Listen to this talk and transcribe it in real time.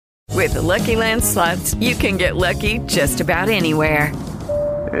With the Lucky Land Slots, you can get lucky just about anywhere.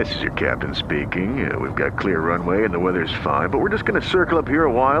 This is your captain speaking. We've got clear runway and the weather's fine, but we're just going to circle up here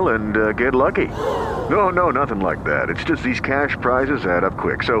a while and get lucky. No, nothing like that. It's just these cash prizes add up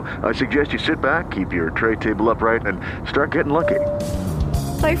quick. So I suggest you sit back, keep your tray table upright, and start getting lucky.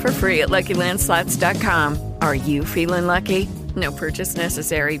 Play for free at LuckyLandSlots.com. Are you feeling lucky? No purchase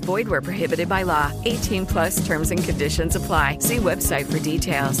necessary. Void where prohibited by law. 18 plus terms and conditions apply. See website for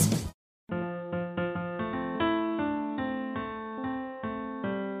details.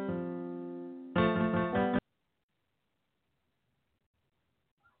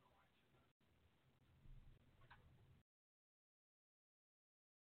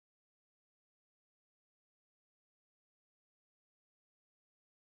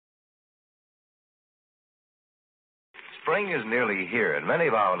 Spring is nearly here, and many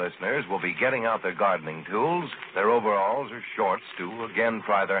of our listeners will be getting out their gardening tools, their overalls or shorts to again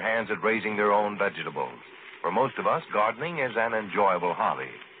try their hands at raising their own vegetables. For most of us, gardening is an enjoyable hobby,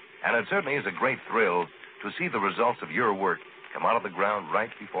 and it certainly is a great thrill to see the results of your work come out of the ground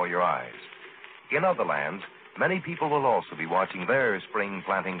right before your eyes. In other lands, many people will also be watching their spring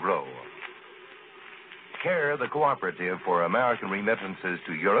planting grow. CARE, the Cooperative for American Remittances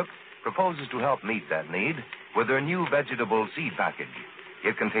to Europe, proposes to help meet that need with their new vegetable seed package.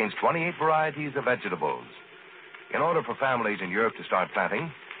 It contains 28 varieties of vegetables. In order for families in Europe to start planting,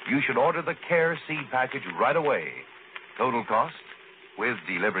 you should order the CARE seed package right away. Total cost, with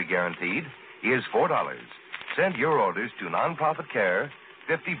delivery guaranteed, is $4. Send your orders to Nonprofit CARE,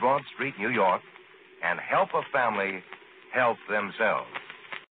 50 Broad Street, New York, and help a family help themselves.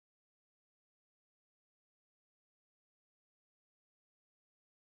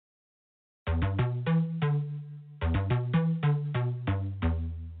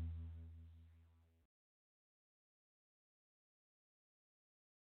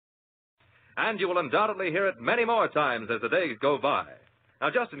 And you will undoubtedly hear it many more times as the days go by. Now,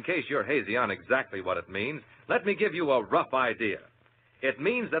 just in case you're hazy on exactly what it means, let me give you a rough idea. It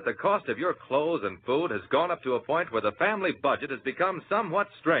means that the cost of your clothes and food has gone up to a point where the family budget has become somewhat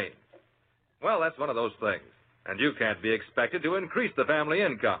strained. Well, that's one of those things, and you can't be expected to increase the family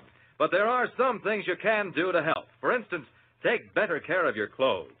income. But there are some things you can do to help. For instance, take better care of your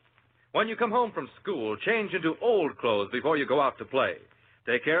clothes. When you come home from school, change into old clothes before you go out to play.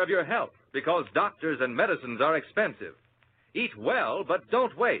 Take care of your health, because doctors and medicines are expensive. Eat well, but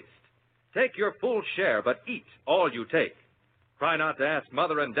don't waste. Take your full share, but eat all you take. Try not to ask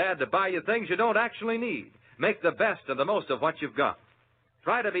Mother and Dad to buy you things you don't actually need. Make the best and the most of what you've got.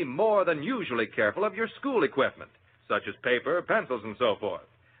 Try to be more than usually careful of your school equipment, such as paper, pencils, and so forth.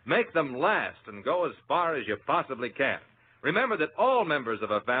 Make them last and go as far as you possibly can. Remember that all members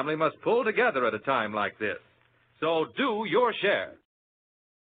of a family must pull together at a time like this. So do your share.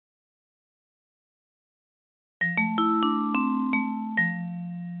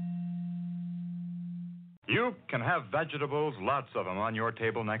 You can have vegetables, lots of them, on your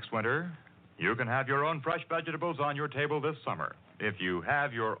table next winter. You can have your own fresh vegetables on your table this summer if you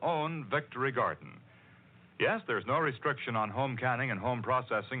have your own Victory Garden. Yes, there's no restriction on home canning and home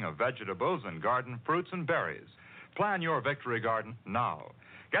processing of vegetables and garden fruits and berries. Plan your Victory Garden now.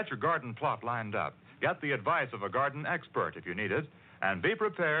 Get your garden plot lined up. Get the advice of a garden expert if you need it, and be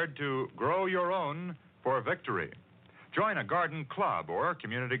prepared to grow your own for victory. Join a garden club or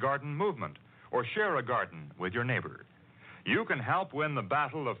community garden movement, or share a garden with your neighbor. You can help win the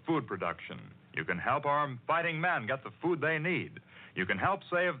battle of food production. You can help our fighting men get the food they need. You can help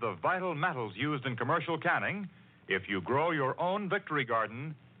save the vital metals used in commercial canning if you grow your own Victory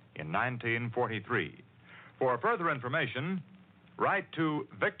Garden in 1943. For further information, write to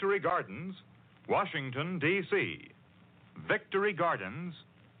Victory Gardens, Washington, D.C. Victory Gardens,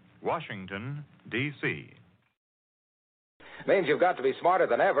 Washington, D.C. Means you've got to be smarter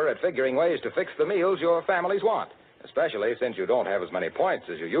than ever at figuring ways to fix the meals your families want, especially since you don't have as many points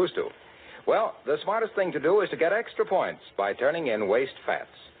as you used to. Well, the smartest thing to do is to get extra points by turning in waste fats.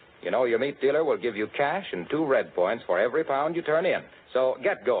 You know, your meat dealer will give you cash and 2 red points for every pound you turn in. So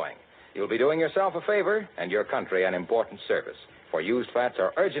get going. You'll be doing yourself a favor and your country an important service. For used fats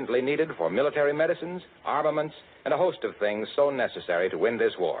are urgently needed for military medicines, armaments, and a host of things so necessary to win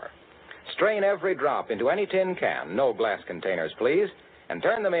this war. Strain every drop into any tin can, no glass containers, please, and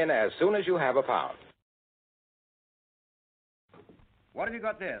turn them in as soon as you have a pound. What have you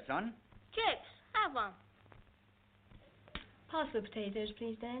got there, son? Chips. Have one. Pass the potatoes,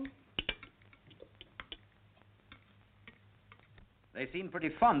 please, Dan. They seem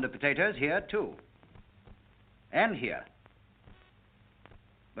pretty fond of potatoes here, too. And here.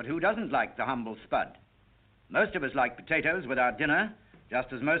 But who doesn't like the humble spud? Most of us like potatoes with our dinner,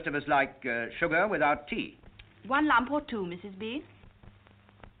 just as most of us like sugar without tea. 1 lump or 2, Mrs. B.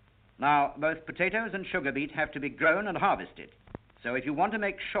 Now, both potatoes and sugar beet have to be grown and harvested. So if you want to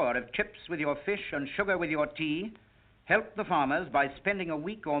make sure of chips with your fish and sugar with your tea, help the farmers by spending a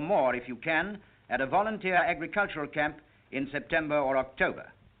week or more, if you can, at a volunteer agricultural camp in September or October.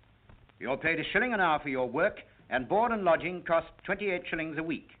 You're paid $1 an hour for your work, and board and lodging cost 28 shillings a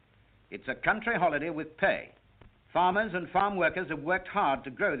week. It's a country holiday with pay. Farmers and farm workers have worked hard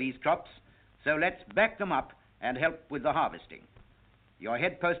to grow these crops, so let's back them up and help with the harvesting. Your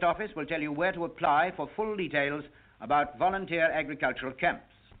head post office will tell you where to apply for full details about volunteer agricultural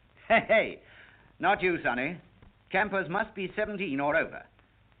camps. Hey, not you, Sonny. Campers must be 17 or over,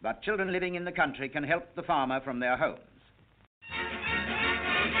 but children living in the country can help the farmer from their homes.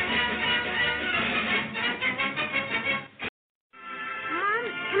 Mom,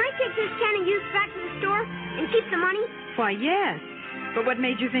 can I take this can of used back to the store and keep the money? Why, yes. But what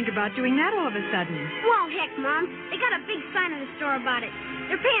made you think about doing that all of a sudden? Well, heck, Mom. They got a big sign in the store about it.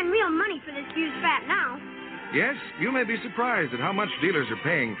 They're paying real money for this used fat now. Yes, you may be surprised at how much dealers are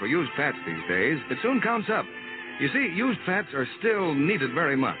paying for used fats these days. It soon counts up. You see, used fats are still needed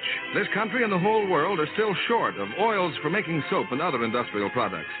very much. This country and the whole world are still short of oils for making soap and other industrial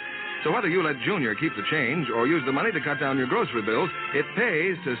products. So whether you let Junior keep the change or use the money to cut down your grocery bills, it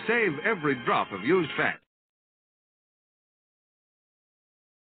pays to save every drop of used fat.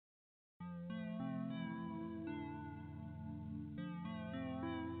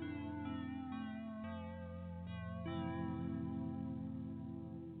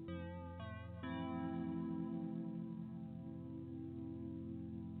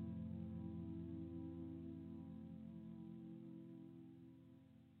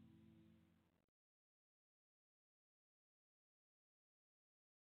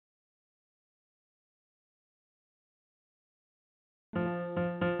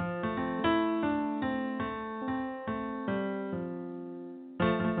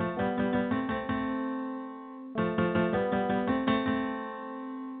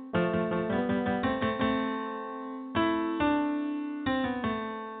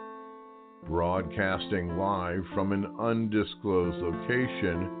 Broadcasting live from an undisclosed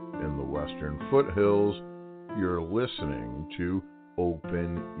location in the Western Foothills, you're listening to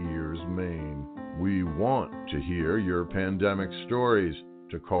Open Ears, Maine. We want to hear your pandemic stories.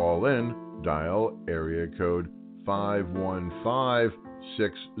 To call in, dial area code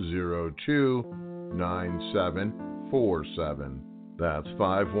 515-602-9747. That's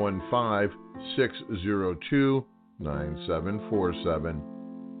 515-602-9747.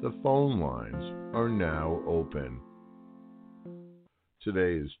 The phone lines are now open.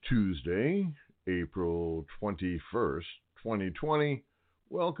 Today is Tuesday, April 21st, 2020.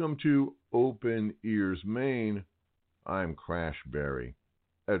 Welcome to Open Ears, Maine. I'm Crash Berry,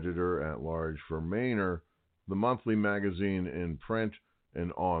 editor-at-large for Mainer, the monthly magazine in print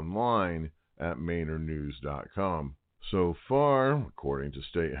and online at MainerNews.com. So far, according to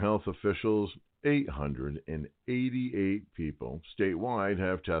state health officials, 888 people statewide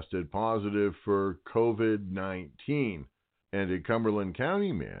have tested positive for COVID-19, and a Cumberland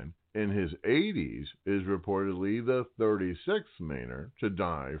County man in his 80s is reportedly the 36th Mainer to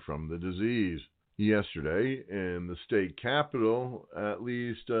die from the disease. Yesterday, in the state capitol, at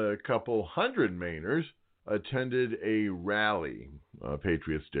least a couple hundred Mainers attended a rally, a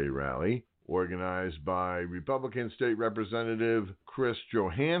Patriots Day rally, organized by Republican State Representative Chris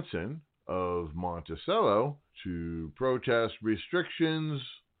Johansen of Monticello to protest restrictions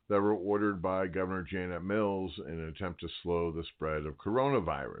that were ordered by Governor Janet Mills in an attempt to slow the spread of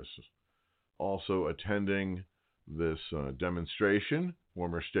coronavirus. Also attending this demonstration,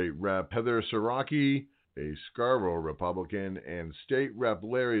 former State Rep Heather Siraki, a Scarborough Republican, and State Rep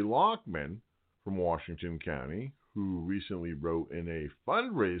Larry Lockman from Washington County, who recently wrote in a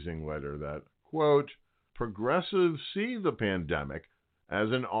fundraising letter that, quote, progressives see the pandemic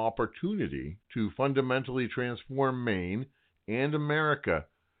as an opportunity to fundamentally transform Maine and America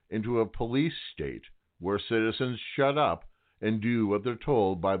into a police state where citizens shut up and do what they're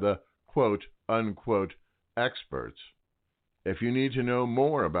told by the quote-unquote experts. If you need to know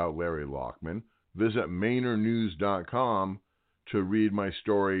more about Larry Lockman, visit MainerNews.com to read my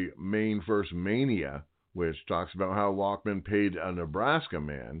story Maine First Mania, which talks about how Lockman paid a Nebraska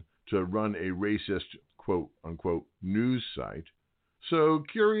man to run a racist quote-unquote news site. So,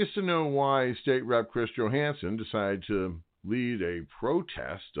 curious to know why State Rep Chris Johansen decided to lead a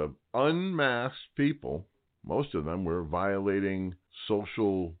protest of unmasked people. Most of them were violating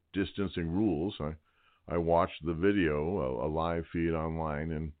social distancing rules. I watched the video, a live feed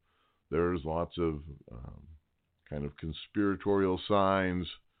online, and there's lots of kind of conspiratorial signs,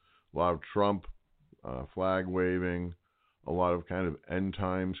 a lot of Trump flag waving, a lot of kind of end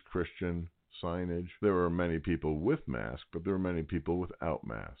times Christian signage. There were many people with masks, but there were many people without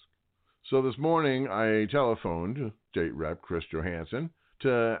masks. So this morning I telephoned State Rep Chris Johansen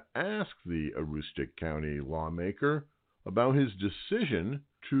to ask the Aroostook County lawmaker about his decision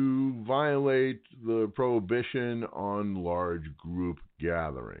to violate the prohibition on large group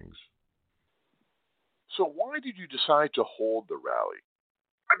gatherings. So why did you decide to hold the rally?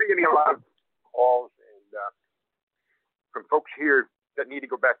 I've been getting a lot of calls and from folks here that need to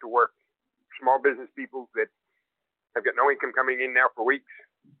go back to work, small business people that have got no income coming in now for weeks,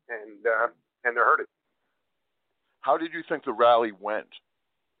 and they're hurting. How did you think the rally went?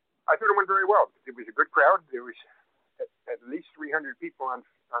 I thought it went very well. It was a good crowd. There was at least 300 people on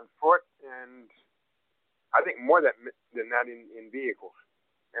foot, and I think more than that in vehicles.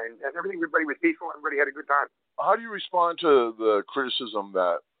 And everybody was peaceful. Everybody had a good time. How do you respond to the criticism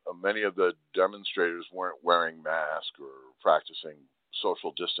that many of the demonstrators weren't wearing masks or practicing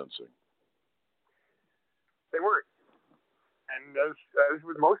social distancing? They weren't. And as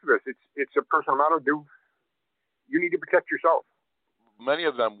with most of us, it's a personal matter. You need to protect yourself. Many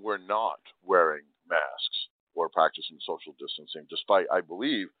of them were not wearing masks or practicing social distancing, despite, I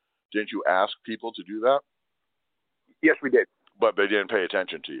believe, didn't you ask people to do that? Yes, we did. But they didn't pay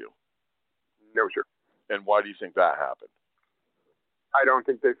attention to you? No, sir. And why do you think that happened? I don't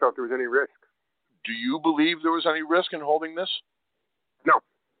think they felt there was any risk. Do you believe there was any risk in holding this? No.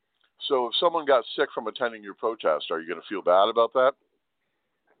 So if someone got sick from attending your protest, are you going to feel bad about that?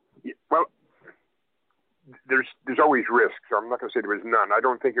 Yeah, well, there's always risk, so I'm not going to say there was none. I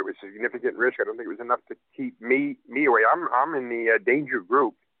don't think it was significant risk. I don't think it was enough to keep me away. I'm in the danger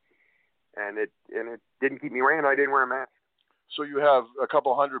group, and it didn't keep me away, and I didn't wear a mask. So you have a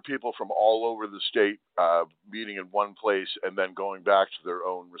couple hundred people from all over the state meeting in one place and then going back to their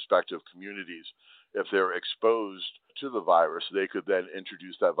own respective communities. If they're exposed to the virus, they could then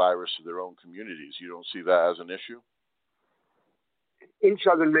introduce that virus to their own communities. You don't see that as an issue? In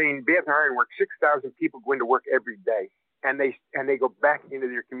southern Maine, Bath and Ironworks, 6,000 people go into work every day, and they go back into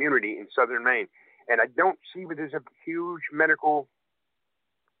their community in southern Maine. And I don't see that there's a huge medical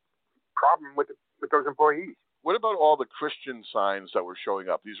problem with those employees. What about all the Christian signs that were showing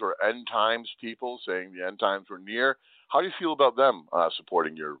up? These were end times people saying the end times were near. How do you feel about them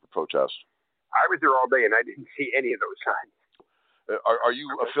supporting your protest? I was there all day, and I didn't see any of those signs. Are you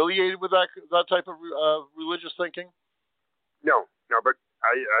affiliated with that type of religious thinking? No, but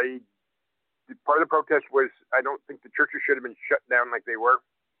I part of the protest was I don't think the churches should have been shut down like they were.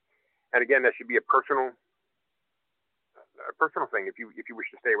 And again, that should be a personal thing if you wish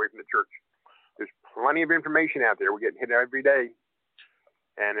to stay away from the church. There's plenty of information out there. We're getting hit every day.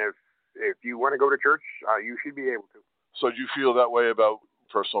 And if you want to go to church, you should be able to. So do you feel that way about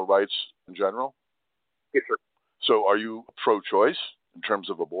personal rights in general? Yes, sir. So are you pro-choice in terms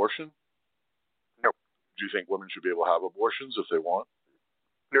of abortion? No. Do you think women should be able to have abortions if they want?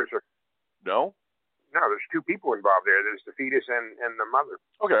 No, sir. No? No, there's two people involved there. There's the fetus and the mother.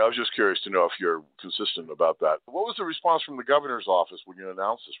 Okay, I was just curious to know if you're consistent about that. What was the response from the governor's office when you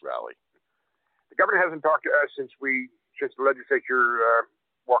announced this rally? The governor hasn't talked to us since the legislature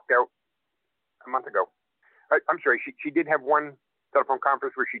walked out a month ago. I'm sorry, she did have one telephone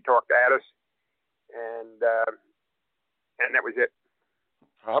conference where she talked at us, and that was it.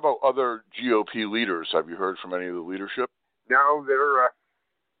 How about other GOP leaders? Have you heard from any of the leadership? No,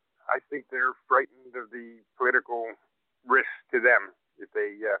 I think they're frightened of the political risk to them if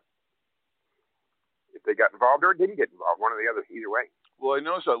they got involved or didn't get involved, one or the other, either way. Well, I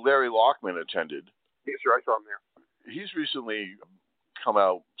noticed that Larry Lockman attended. Yes, sir, I saw him there. He's recently come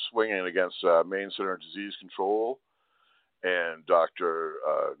out swinging against Maine Center of Disease Control and Dr.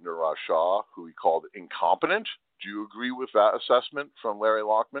 Niraj Shah, who he called incompetent. Do you agree with that assessment from Larry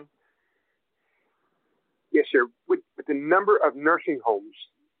Lockman? Yes, sir. With the number of nursing homes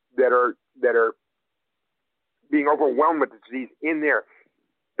that are being overwhelmed with the disease in there,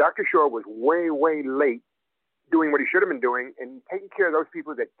 Dr. Shah was way late doing what he should have been doing and taking care of those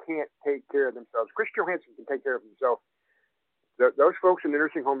people that can't take care of themselves. Chris Johansen can take care of himself. Those folks in the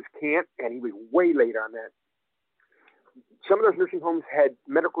nursing homes can't, and he was way late on that. Some of those nursing homes had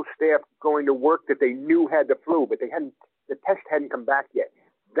medical staff going to work that they knew had the flu, but the test hadn't come back yet.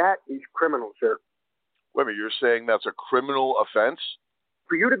 That is criminal, sir. Wait a minute, you're saying that's a criminal offense?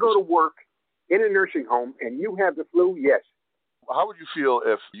 For you to go to work in a nursing home and you have the flu, yes. How would you feel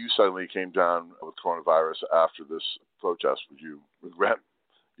if you suddenly came down with coronavirus after this protest? Would you regret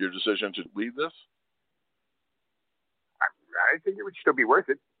your decision to lead this? I think it would still be worth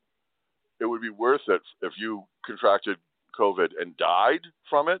it. it would be worth it if you contracted COVID and died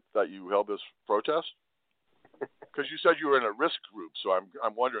from it that you held this protest? Because you said you were in a risk group, so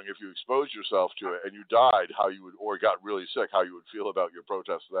I'm wondering if you exposed yourself to it and you died, how you would, or got really sick, how you would feel about your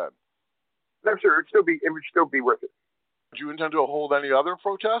protest then. No, sir. It would still be worth it. Do you intend to hold any other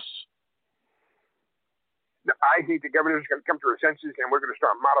protests? No, I think the governor's going to come to her senses, and we're going to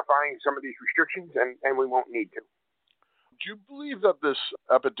start modifying some of these restrictions, and we won't need to. Do you believe that this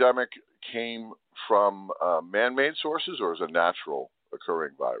epidemic came from man-made sources, or is a natural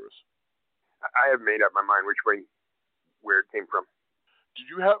occurring virus? I haven't made up my mind where it came from. Did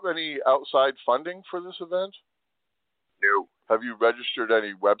you have any outside funding for this event? No. Have you registered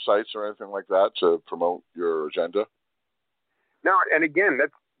any websites or anything like that to promote your agenda? No, and again,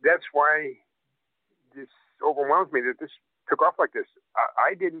 that's why this overwhelms me that this took off like this.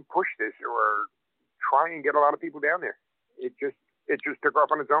 I didn't push this or try and get a lot of people down there. It just took off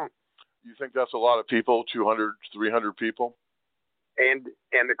on its own. You think that's a lot of people, 200, 300 people? And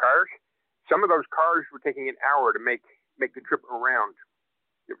the cars? Some of those cars were taking an hour to make the trip around.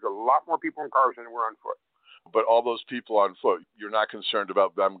 There was a lot more people in cars than there were on foot. But all those people on foot, you're not concerned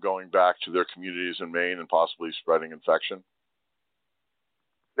about them going back to their communities in Maine and possibly spreading infection?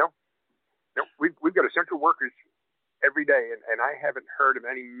 No, we've got essential workers every day, and I haven't heard of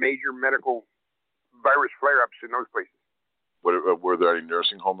any major medical virus flare-ups in those places. Were there any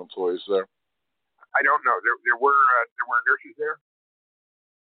nursing home employees there? I don't know. There were nurses there,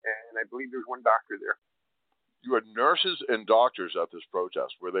 and I believe there was one doctor there. You had nurses and doctors at this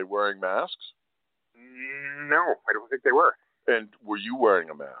protest. Were they wearing masks? No, I don't think they were. And were you wearing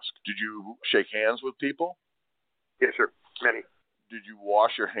a mask? Did you shake hands with people? Yes, sir. Many. Did you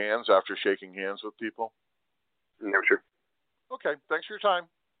wash your hands after shaking hands with people? No, sir. Okay, thanks for your time.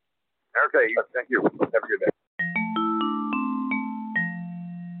 Okay, thank you. Have a good day.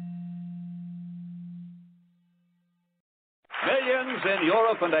 Millions in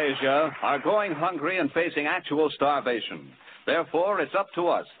Europe and Asia are going hungry and facing actual starvation. Therefore, it's up to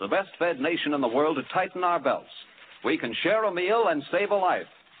us, the best-fed nation in the world, to tighten our belts. We can share a meal and save a life.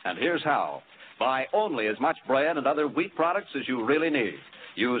 And here's how. Buy only as much bread and other wheat products as you really need.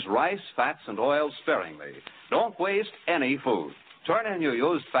 Use rice, fats, and oils sparingly. Don't waste any food. Turn in your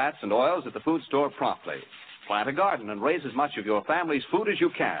used fats and oils at the food store promptly. Plant a garden and raise as much of your family's food as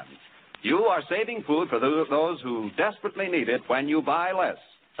you can. You are saving food for those who desperately need it when you buy less,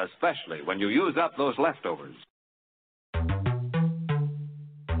 especially when you use up those leftovers.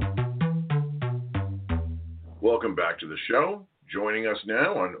 Welcome back to the show. Joining us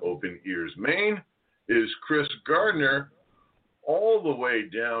now on Open Ears Maine is Chris Gardner, all the way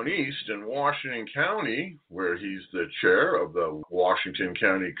down east in Washington County, where he's the chair of the Washington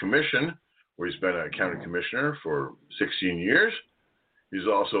County Commission, where he's been a county commissioner for 16 years. He's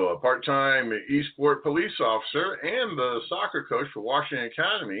also a part-time Eastport police officer and the soccer coach for Washington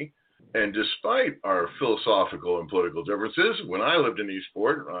Academy. And despite our philosophical and political differences, when I lived in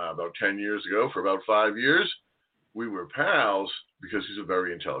Eastport about 10 years ago, for about 5 years, we were pals because he's a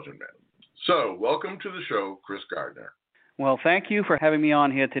very intelligent man. So, welcome to the show, Chris Gardner. Well, thank you for having me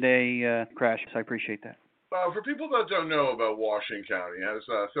on here today, Crash. I appreciate that. For people that don't know about Washington County, it has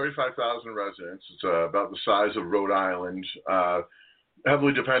 35,000 residents. It's about the size of Rhode Island,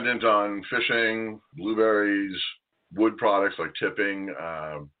 heavily dependent on fishing, blueberries, wood products like tipping.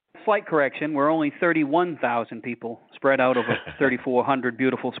 Slight correction, we're only 31,000 people spread out over 3,400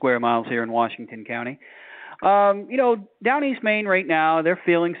 beautiful square miles here in Washington County. Down East Maine right now, they're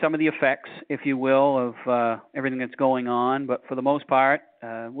feeling some of the effects, if you will, of everything that's going on. But for the most part,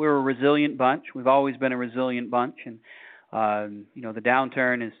 we're a resilient bunch. We've always been a resilient bunch. And, the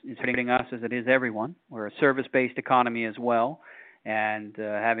downturn is hitting us as it is everyone. We're a service-based economy as well. And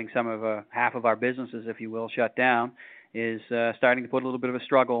having half of our businesses, if you will, shut down is starting to put a little bit of a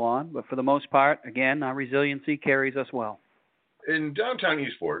struggle on. But for the most part, again, our resiliency carries us well. In downtown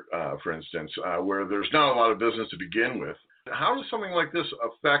Eastport, for instance, where there's not a lot of business to begin with, how does something like this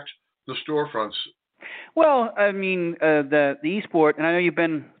affect the storefronts? Well, I mean, the Eastport, and I know it's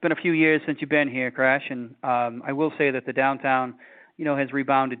been a few years since you've been here, Crash, and I will say that the downtown, has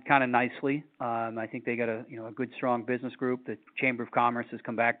rebounded kind of nicely. I think they got a good, strong business group. The Chamber of Commerce has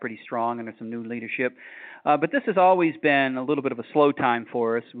come back pretty strong under some new leadership. But this has always been a little bit of a slow time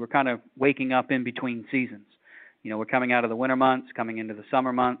for us. We're kind of waking up in between seasons. We're coming out of the winter months, coming into the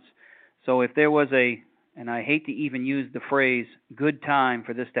summer months. So if there was and I hate to even use the phrase, good time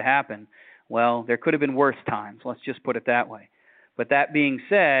for this to happen, well, there could have been worse times. Let's just put it that way. But that being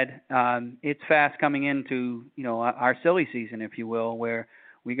said, it's fast coming into, our silly season, if you will, where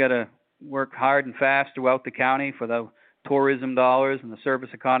we got to work hard and fast throughout the county for the tourism dollars and the service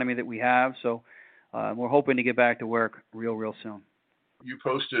economy that we have. So we're hoping to get back to work real soon. You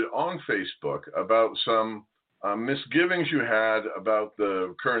posted on Facebook about some misgivings you had about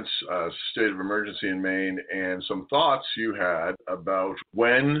the current state of emergency in Maine and some thoughts you had about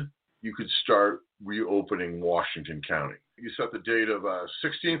when you could start reopening Washington County. You set the date of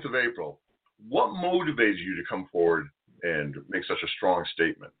 16th of April. What motivated you to come forward and make such a strong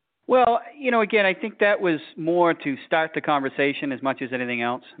statement? Well, again, I think that was more to start the conversation as much as anything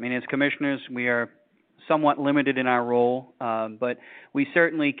else. I mean, as commissioners, we are somewhat limited in our role, but we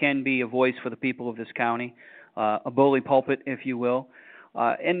certainly can be a voice for the people of this county, a bully pulpit, if you will.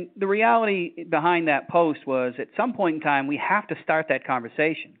 And the reality behind that post was at some point in time, we have to start that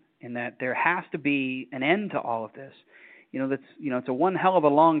conversation in that there has to be an end to all of this. It's a one hell of a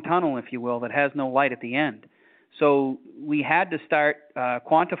long tunnel, if you will, that has no light at the end. So we had to start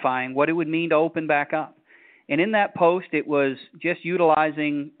quantifying what it would mean to open back up. And in that post, it was just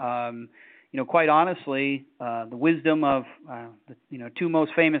utilizing, quite honestly, the wisdom of the two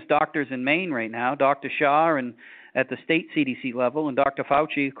most famous doctors in Maine right now, Dr. Shaw and at the state CDC level, and Dr.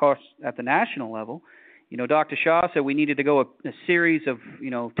 Fauci, of course, at the national level. Dr. Shaw said we needed to go a series of,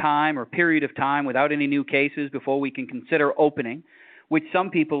 time or period of time without any new cases before we can consider opening, which some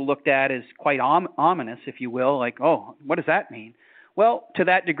people looked at as quite ominous, if you will, like, oh, what does that mean? Well, to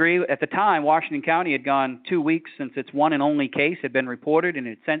that degree, at the time, Washington County had gone 2 weeks since its one and only case had been reported, and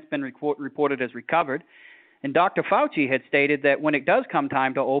it had since been reported as recovered. And Dr. Fauci had stated that when it does come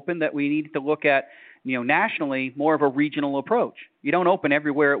time to open, that we needed to look at, nationally, more of a regional approach. You don't open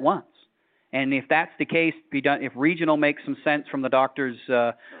everywhere at once. And if that's the case, if regional makes some sense from the doctor's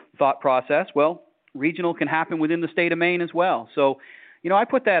thought process, well, regional can happen within the state of Maine as well. So, I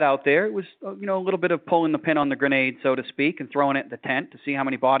put that out there. It was, a little bit of pulling the pin on the grenade, so to speak, and throwing it in the tent to see how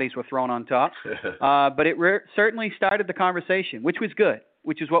many bodies were thrown on top. But it certainly started the conversation, which was good,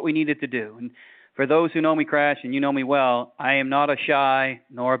 which is what we needed to do. And for those who know me, Crash, and you know me well, I am not a shy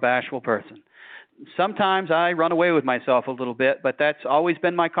nor a bashful person. Sometimes I run away with myself a little bit, but that's always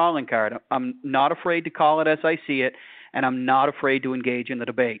been my calling card. I'm not afraid to call it as I see it, and I'm not afraid to engage in the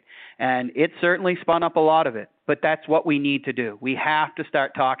debate. And it certainly spun up a lot of it, but that's what we need to do. We have to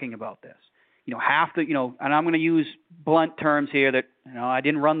start talking about this. And I'm going to use blunt terms here that, I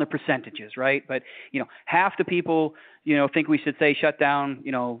didn't run the percentages, right? But, half the people, think we should say shut down,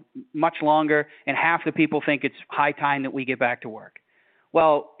 much longer, and half the people think it's high time that we get back to work.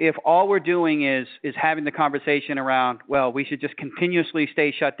 Well, if all we're doing is having the conversation around, well, we should just continuously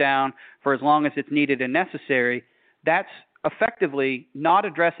stay shut down for as long as it's needed and necessary, that's effectively not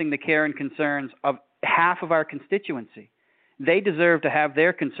addressing the care and concerns of half of our constituency. They deserve to have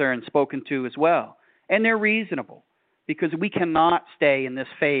their concerns spoken to as well. And they're reasonable because we cannot stay in this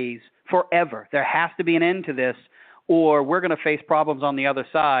phase forever. There has to be an end to this, or we're going to face problems on the other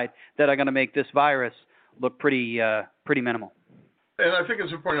side that are going to make this virus look pretty minimal. And I think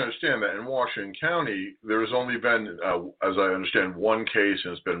it's important to understand that in Washington County, there has only been, as I understand, one case,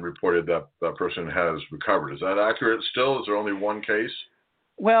 and it's been reported that that person has recovered. Is that accurate still? Is there only one case?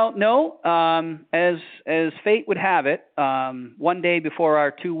 Well, no. As fate would have it, one day before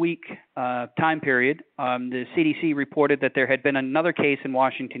our 2-week time period, the CDC reported that there had been another case in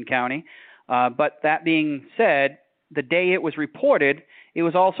Washington County. But that being said, the day it was reported, it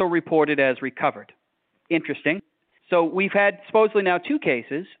was also reported as recovered. Interesting. So we've had supposedly now 2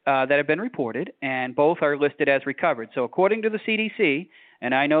 cases that have been reported, and both are listed as recovered. So according to the CDC,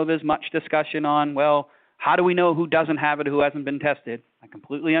 and I know there's much discussion on, well, how do we know who doesn't have it, who hasn't been tested? I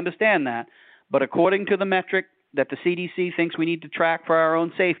completely understand that. But according to the metric that the CDC thinks we need to track for our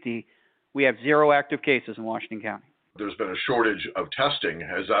own safety, we have 0 active cases in Washington County. There's been a shortage of testing.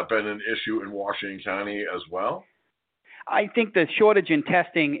 Has that been an issue in Washington County as well? I think the shortage in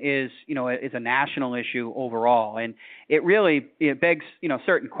testing is a national issue overall, and it begs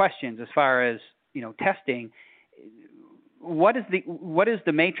certain questions as far as testing. What is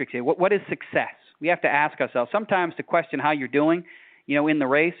the matrix here? What is success? We have to ask ourselves. Sometimes to question how you're doing, in the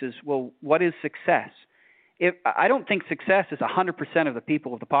race is, well, what is success? I don't think success is 100% of the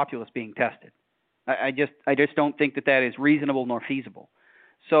people of the populace being tested. I just don't think that is reasonable nor feasible.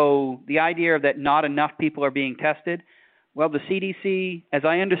 So the idea that not enough people are being tested. Well, the CDC, as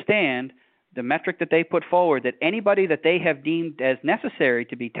I understand, the metric that they put forward, that anybody that they have deemed as necessary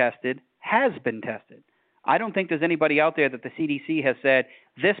to be tested has been tested. I don't think there's anybody out there that the CDC has said,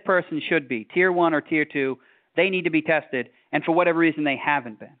 this person should be Tier 1 or Tier 2, they need to be tested, and for whatever reason they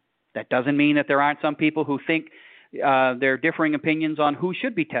haven't been. That doesn't mean that there aren't some people who think there are differing opinions on who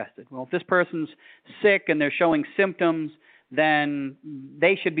should be tested. Well, if this person's sick and they're showing symptoms, then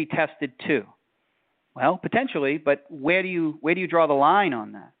they should be tested too. Well, potentially, but where do you draw the line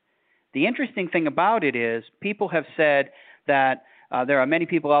on that? The interesting thing about it is people have said that there are many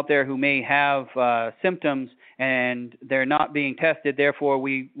people out there who may have symptoms and they're not being tested, therefore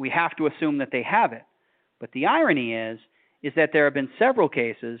we have to assume that they have it. But the irony is that there have been several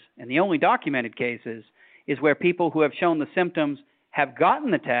cases, and the only documented cases is where people who have shown the symptoms have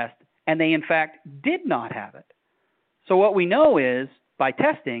gotten the test and they in fact did not have it. So what we know is, by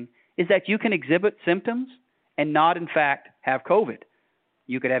testing, is that you can exhibit symptoms and not in fact have COVID.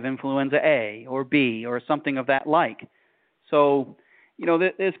 You could have influenza A or B or something of that like. So,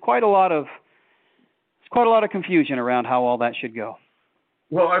 there's quite a lot of confusion around how all that should go.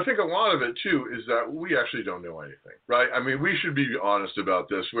 Well, I think a lot of it, too, is that we actually don't know anything, right? I mean, we should be honest about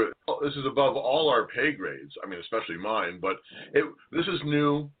this. This is above all our pay grades, I mean, especially mine, but this is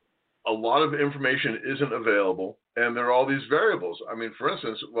new. A lot of information isn't available, and there are all these variables. I mean, for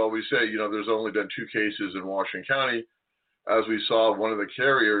instance, we say, there's only been 2 cases in Washington County. As we saw, one of the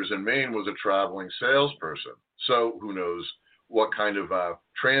carriers in Maine was a traveling salesperson. So who knows what kind of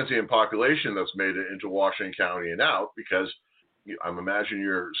transient population that's made it into Washington County and out, because I'm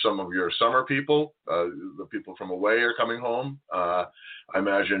imagining some of your summer people, the people from away are coming home. I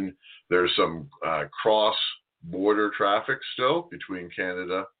imagine there's some cross-border traffic still between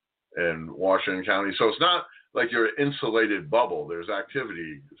Canada and Washington County. So it's not like you're an insulated bubble. There's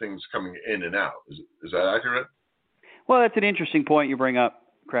activity, things coming in and out. Is that accurate? Well, that's an interesting point you bring up,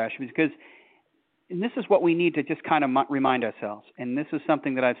 Crash, because and this is what we need to just kind of remind ourselves. And this is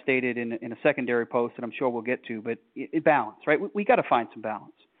something that I've stated in a secondary post that I'm sure we'll get to, but balance, right? We got to find some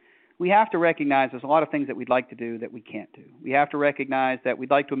balance. We have to recognize there's a lot of things that we'd like to do that we can't do. We have to recognize that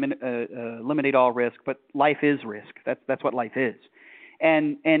we'd like to eliminate all risk, but life is risk. That's what life is.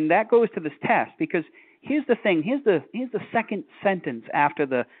 And that goes to this test, because here's the thing. Here's the second sentence after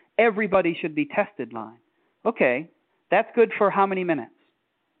the everybody should be tested line. Okay, that's good for how many minutes?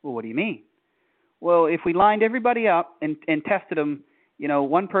 Well, what do you mean? Well, if we lined everybody up and tested them,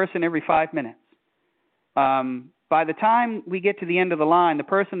 one person every 5 minutes, by the time we get to the end of the line, the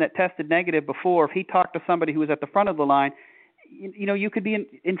person that tested negative before, if he talked to somebody who was at the front of the line, you could be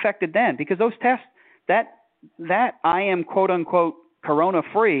infected then, because those tests, that I am quote-unquote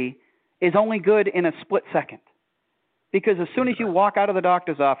corona-free is only good in a split second. Because as soon as you walk out of the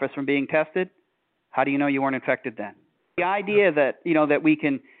doctor's office from being tested, how do you know you weren't infected then? The idea that, that we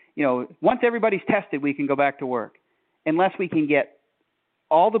can, once everybody's tested, we can go back to work, unless we can get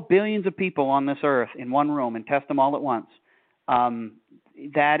all the billions of people on this earth in one room and test them all at once,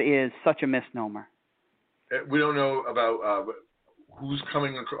 that is such a misnomer. We don't know about who's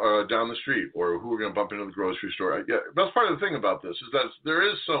coming down the street or who we're going to bump into the grocery store. Yeah, that's part of the thing about this, is that there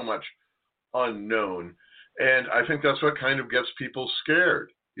is so much unknown, and I think that's what kind of gets people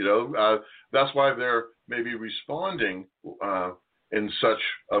scared. That's why they're maybe responding in such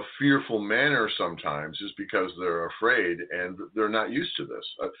a fearful manner sometimes, is because they're afraid and they're not used to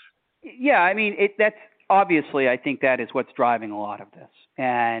this. Yeah, I mean, that's obviously, I think that is what's driving a lot of this.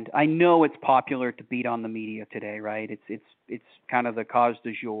 And I know it's popular to beat on the media today, right? It's kind of the cause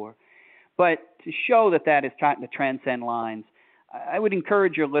du jour. But to show that is trying to transcend lines, I would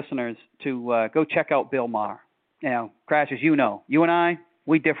encourage your listeners to go check out Bill Maher. Crash, as you know, you and I,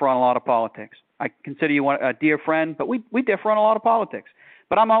 we differ on a lot of politics. I consider you a dear friend, but we differ on a lot of politics.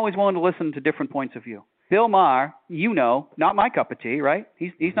 But I'm always willing to listen to different points of view. Bill Maher, not my cup of tea, right?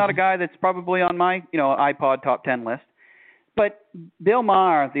 He's not a guy that's probably on my iPod top 10 list. But Bill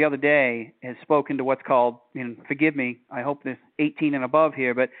Maher the other day has spoken to what's called, forgive me, I hope there's 18 and above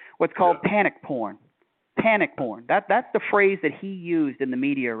here, but what's called panic porn. Panic porn. That's the phrase that he used in the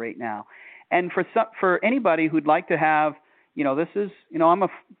media right now. And for anybody who'd like to have, this is, I'm a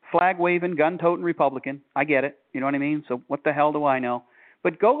flag-waving, gun-toting Republican. I get it. You know what I mean? So what the hell do I know?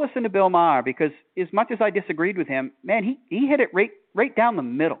 But go listen to Bill Maher, because as much as I disagreed with him, man, he hit it right down the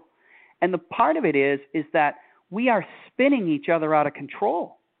middle. And the part of it is that we are spinning each other out of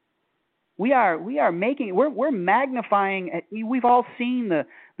control. We're magnifying. We've all seen the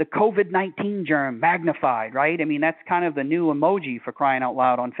COVID-19 germ magnified, right? I mean, that's kind of the new emoji, for crying out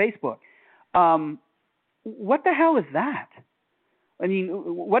loud, on Facebook. What the hell is that? I mean,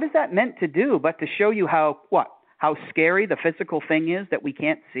 what is that meant to do but to show you how scary the physical thing is that we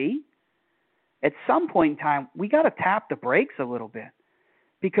can't see? At some point in time, we got to tap the brakes a little bit,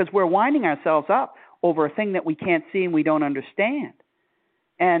 because we're winding ourselves up over a thing that we can't see and we don't understand.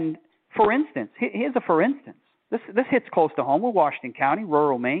 And for instance, here's a for instance. This hits close to home. We're Washington County,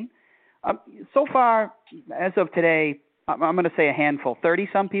 rural Maine. So far, as of today, I'm going to say a handful.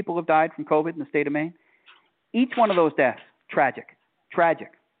 30-some people have died from COVID in the state of Maine. Each one of those deaths, tragic.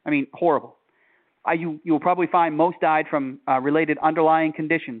 I mean, horrible. You'll probably find most died from related underlying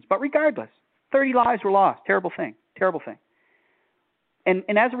conditions. But regardless, 30 lives were lost. Terrible thing. Terrible thing.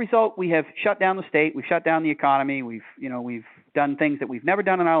 And as a result, we have shut down the state. We've shut down the economy. We've done things that we've never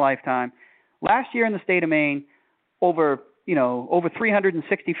done in our lifetime. Last year in the state of Maine, over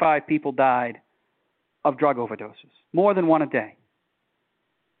 365 people died of drug overdoses, more than one a day.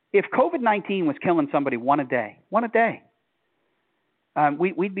 If COVID-19 was killing somebody one a day,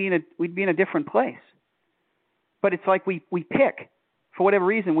 we'd be in a different place. But it's like we pick, for whatever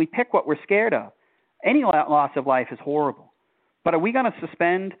reason, we pick what we're scared of. Any loss of life is horrible. But are we going to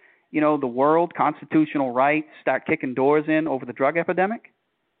suspend, the world constitutional rights, start kicking doors in over the drug epidemic?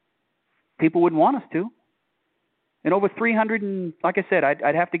 People wouldn't want us to. And over 300, and like I said,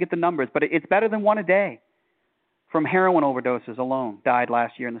 I'd have to get the numbers, but it's better than one a day from heroin overdoses alone died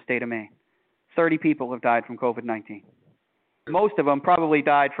last year in the state of Maine. 30 people have died from COVID-19. Most of them probably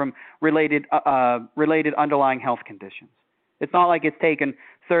died from related underlying health conditions. It's not like it's taken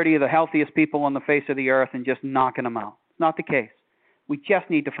 30 of the healthiest people on the face of the earth and just knocking them out. It's not the case. We just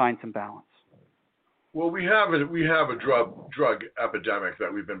need to find some balance. Well, we have a drug epidemic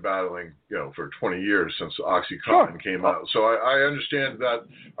that we've been battling, for 20 years since OxyContin came out. So I understand that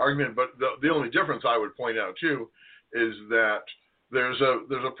argument, but the only difference I would point out too is that there's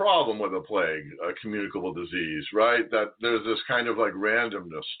a problem with a plague, a communicable disease, right? That there's this kind of like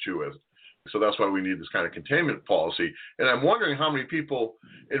randomness to it. So that's why we need this kind of containment policy. And I'm wondering how many people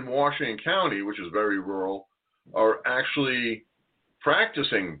in Washington County, which is very rural, are actually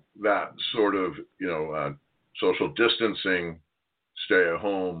practicing that sort of, social distancing, stay at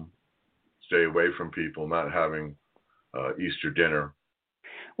home, stay away from people, not having Easter dinner.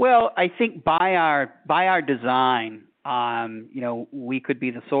 Well, I think by our design, we could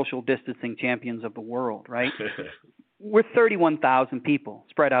be the social distancing champions of the world, right? We're 31,000 people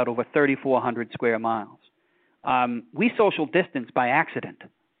spread out over 3,400 square miles. We social distance by accident.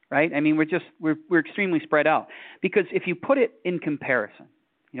 Right? I mean, we're extremely spread out. Because if you put it in comparison,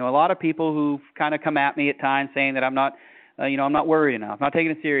 a lot of people who've kind of come at me at times saying that I'm not worried enough, not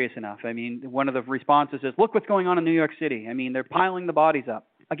taking it serious enough. I mean, one of the responses is, look what's going on in New York City. I mean, they're piling the bodies up.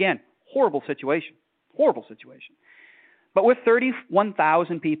 Again, horrible situation. But with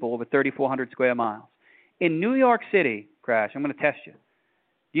 31,000 people over 3,400 square miles. In New York City, Crash, I'm going to test you. Do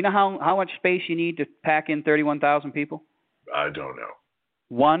you know how much space you need to pack in 31,000 people? I don't know.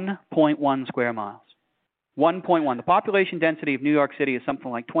 1.1 square miles. 1.1. The population density of New York City is something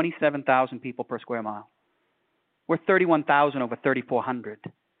like 27,000 people per square mile. We're 31,000 over 3,400.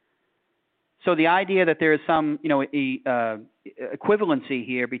 So the idea that there is some, equivalency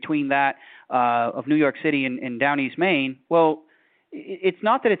here between that of New York City and Downeast, Maine, well, it's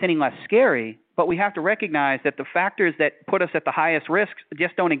not that it's any less scary, but we have to recognize that the factors that put us at the highest risk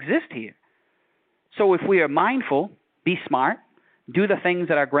just don't exist here. So if we are mindful, be smart, do the things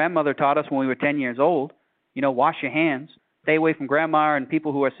that our grandmother taught us when we were 10 years old. Wash your hands. Stay away from grandma and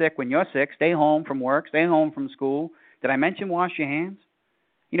people who are sick when you're sick. Stay home from work. Stay home from school. Did I mention wash your hands?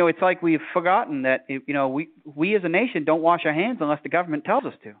 It's like we've forgotten that, we as a nation don't wash our hands unless the government tells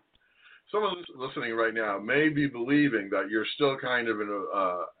us to. Someone listening right now may be believing that you're still kind of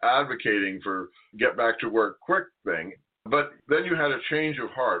advocating for get back to work quick thing, but then you had a change of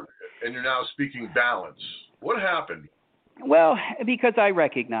heart and you're now speaking balance. What happened? Well, because I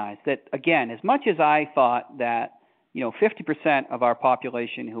recognize that, again, as much as I thought that, 50% of our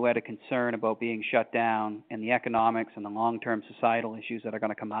population who had a concern about being shut down and the economics and the long-term societal issues that are going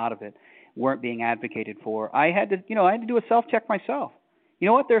to come out of it weren't being advocated for, I had to do a self-check myself. You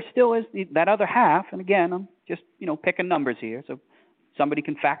know what? There still is that other half, and again, I'm just, picking numbers here, so somebody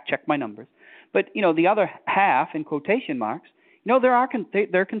can fact-check my numbers. But, the other half, in quotation marks,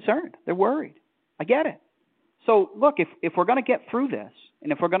 they're concerned. They're worried. I get it. So, look, if we're going to get through this,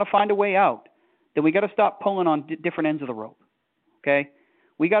 and if we're going to find a way out, then we got to stop pulling on different ends of the rope, okay?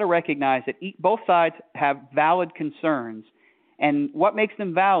 We got to recognize that both sides have valid concerns, and what makes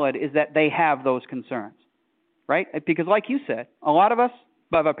them valid is that they have those concerns, right? Because like you said, a lot of us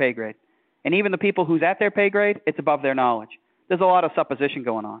above our pay grade, and even the people who's at their pay grade, it's above their knowledge. There's a lot of supposition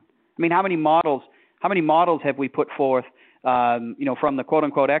going on. I mean, how many models have we put forth, from the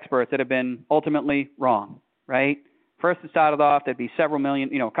quote-unquote experts that have been ultimately wrong? Right? First, it started off, there'd be several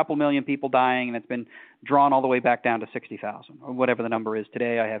million, a couple million people dying, and it's been drawn all the way back down to 60,000, or whatever the number is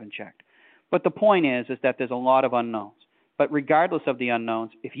today. I haven't checked. But the point is that there's a lot of unknowns. But regardless of the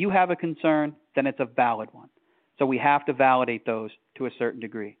unknowns, if you have a concern, then it's a valid one. So we have to validate those to a certain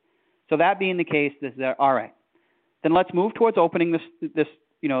degree. So that being the case, all right. Then let's move towards opening this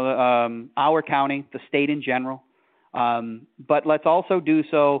our county, the state in general. But let's also do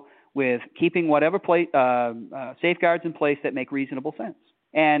so with keeping whatever safeguards in place that make reasonable sense.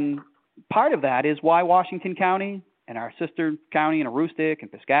 And part of that is why Washington County and our sister county in Aroostook and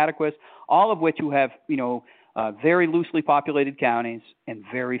Piscataquis, all of which who have, very loosely populated counties and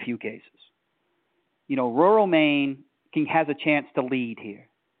very few cases. Rural Maine has a chance to lead here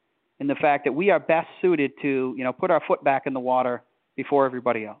in the fact that we are best suited to, put our foot back in the water before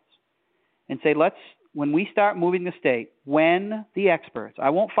everybody else and say, when we start moving the state, when the experts, I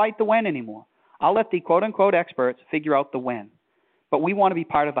won't fight the when anymore. I'll let the quote-unquote experts figure out the when. But we want to be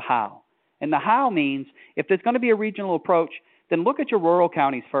part of the how. And the how means if there's going to be a regional approach, then look at your rural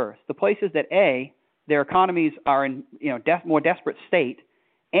counties first. The places that, A, their economies are in more desperate state,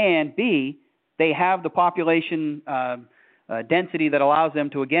 and B, they have the population density that allows them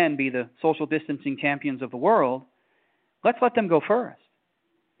to, again, be the social distancing champions of the world. Let's let them go first.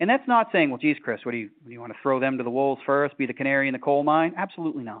 And that's not saying, well, geez, Chris, do you want to throw them to the wolves first, be the canary in the coal mine?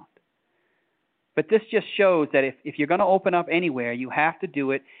 Absolutely not. But this just shows that if you're going to open up anywhere, you have to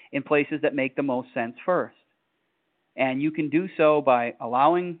do it in places that make the most sense first. And you can do so by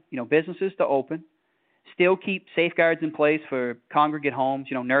allowing, businesses to open, still keep safeguards in place for congregate homes,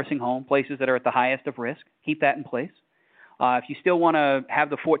 nursing home, places that are at the highest of risk. Keep that in place. If you still want to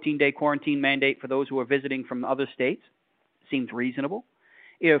have the 14-day quarantine mandate for those who are visiting from other states, seems reasonable.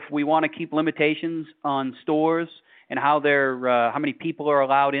 If we want to keep limitations on stores and how many people are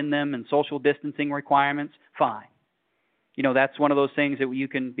allowed in them and social distancing requirements, fine. That's one of those things that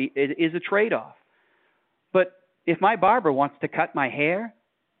it is a trade-off. But if my barber wants to cut my hair,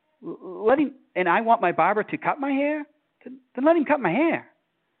 and I want my barber to cut my hair, then let him cut my hair.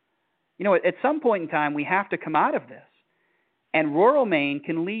 At some point in time, we have to come out of this. And rural Maine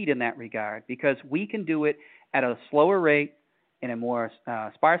can lead in that regard because we can do it at a slower rate in a more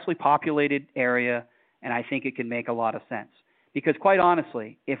sparsely populated area, and I think it can make a lot of sense. Because quite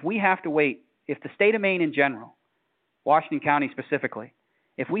honestly, if we have to wait, if the state of Maine in general, Washington County specifically,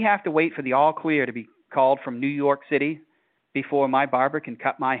 if we have to wait for the all clear to be called from New York City before my barber can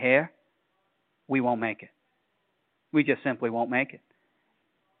cut my hair, we won't make it. We just simply won't make it.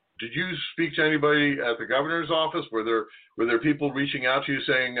 Did you speak to anybody at the governor's office? Were there people reaching out to you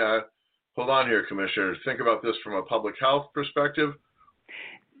saying, hold on here, Commissioner, think about this from a public health perspective?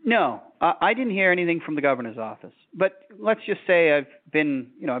 No, I didn't hear anything from the governor's office. But let's just say I've been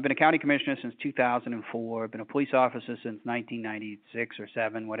a county commissioner since 2004. I've been a police officer since 1996 or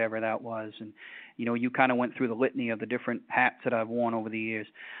 7, whatever that was. And, you kind of went through the litany of the different hats that I've worn over the years.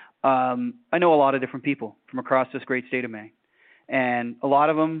 I know a lot of different people from across this great state of Maine. And a lot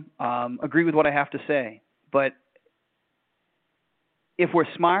of them agree with what I have to say. But if we're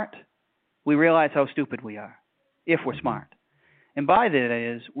smart, we realize how stupid we are, if we're smart. And by that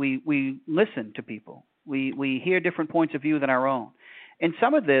is we listen to people. We hear different points of view than our own. And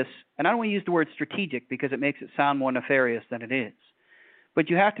some of this, and I don't want to use the word strategic because it makes it sound more nefarious than it is, but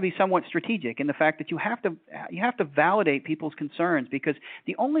you have to be somewhat strategic in the fact that you have to validate people's concerns, because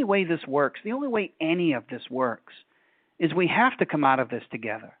the only way this works, the only way any of this works, is we have to come out of this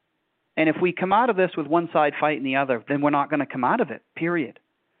together. And if we come out of this with one side fighting the other, then we're not going to come out of it, period.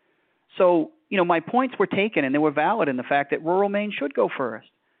 So, my points were taken, and they were valid in the fact that rural Maine should go first.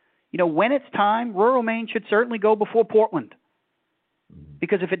 When it's time, rural Maine should certainly go before Portland.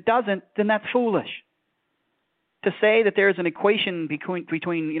 Because if it doesn't, then that's foolish. To say that there's an equation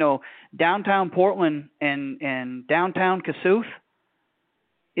between downtown Portland and downtown Kossuth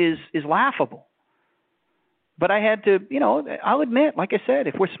is laughable. But I had to, I'll admit, like I said,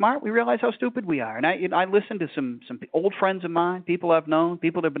 if we're smart, we realize how stupid we are. And I listened to some old friends of mine, people I've known,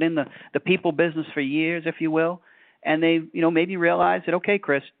 people that have been in the people business for years, if you will, and they, maybe realized that, okay,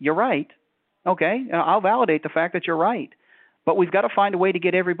 Chris, you're right. Okay, I'll validate the fact that you're right. But we've got to find a way to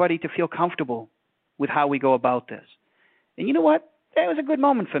get everybody to feel comfortable with how we go about this. And you know what? That was a good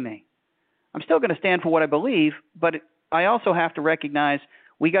moment for me. I'm still going to stand for what I believe, but I also have to recognize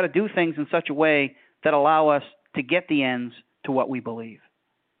we got to do things in such a way that allow us to get the ends to what we believe.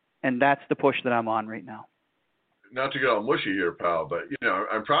 And that's the push that I'm on right now. Not to get all mushy here, pal, but,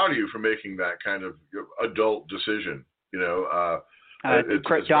 I'm proud of you for making that kind of adult decision.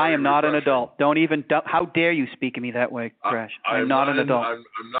 I am not an adult. How dare you speak of me that way, Crash? I'm not an adult.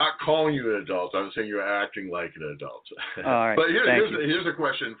 I'm not calling you an adult. I'm saying you're acting like an adult. All right. But here's a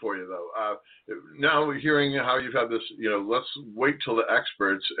question for you, though. Now we're hearing how you've had this, let's wait till the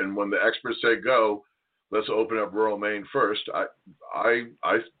experts, and when the experts say go, let's open up rural Maine first. I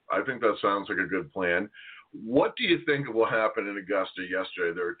think that sounds like a good plan. What do you think will happen in Augusta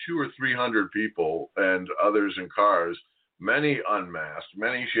yesterday? There were 200 or 300 people and others in cars, many unmasked,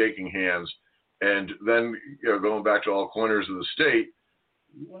 many shaking hands, and then going back to all corners of the state,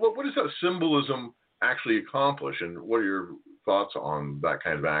 what does that symbolism actually accomplish, and what are your thoughts on that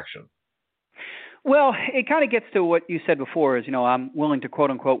kind of action? Well, it kind of gets to what you said before is, I'm willing to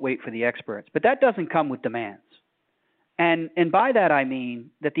quote-unquote wait for the experts. But that doesn't come with demands. And by that I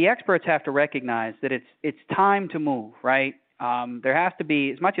mean that the experts have to recognize that it's time to move, right? There has to be,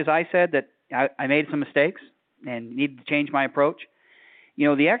 as much as I said that I made some mistakes and needed to change my approach,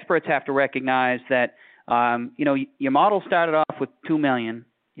 the experts have to recognize that, your model started off with 2 million,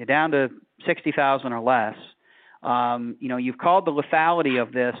 you're down to 60,000 or less. You've called the lethality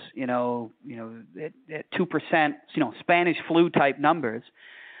of this, at 2%, Spanish flu type numbers,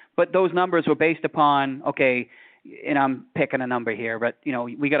 but those numbers were based upon, okay, and I'm picking a number here, but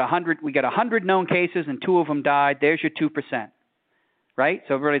we got 100 known cases and 2 of them died. There's your 2%, right?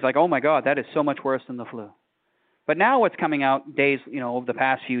 So everybody's like, oh my God, that is so much worse than the flu. But now what's coming out days, over the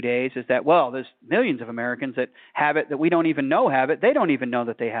past few days is that, well, there's millions of Americans that have it that we don't even know have it. They don't even know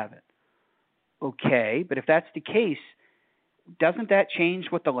that they have it. Okay, but if that's the case, doesn't that change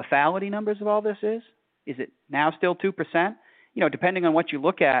what the lethality numbers of all this is? Is it now still 2%? Depending on what you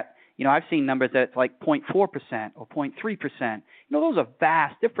look at, I've seen numbers that's like 0.4% or 0.3%. Those are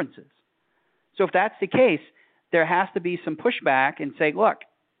vast differences. So if that's the case, there has to be some pushback and say, look,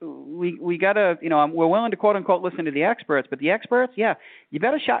 we got to, we're willing to quote unquote listen to the experts, but the experts, yeah, you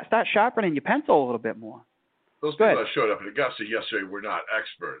better start sharpening your pencil a little bit more. Those people that showed up at Augusta yesterday were not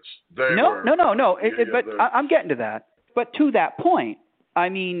experts. No. But I'm getting to that. But to that point, I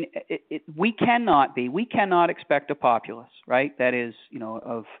mean, we cannot expect a populace, right? That is,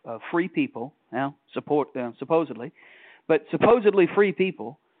 of free people, supposedly, but supposedly free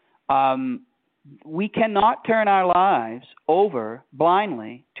people. We cannot turn our lives over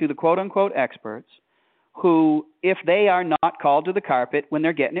blindly to the quote-unquote experts who, if they are not called to the carpet when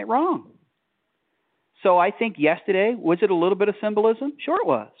they're getting it wrong. So I think yesterday, was it a little bit of symbolism? Sure it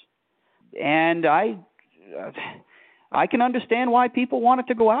was. And I can understand why people want it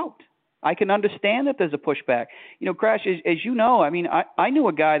to go out. I can understand that there's a pushback. Crash, as you know, I mean, I knew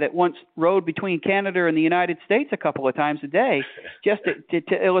a guy that once rode between Canada and the United States a couple of times a day just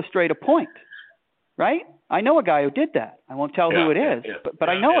to illustrate a point, right? I know a guy who did that. I won't tell who it is, but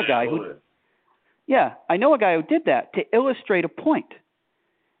I know a guy who... Yeah, I know a guy who did that to illustrate a point.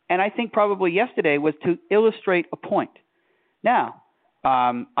 And I think probably yesterday was to illustrate a point. Now,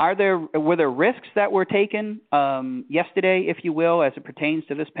 were there risks that were taken yesterday, if you will, as it pertains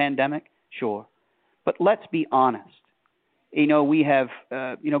to this pandemic? Sure. But let's be honest. We have,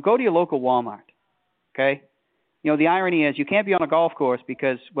 go to your local Walmart, okay? The irony is you can't be on a golf course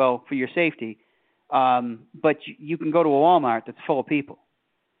because, well, for your safety, but you can go to a Walmart that's full of people.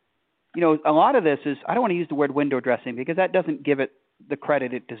 A lot of this is, I don't want to use the word window dressing because that doesn't give it the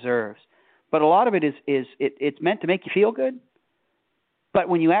credit it deserves. But a lot of it is it's meant to make you feel good. But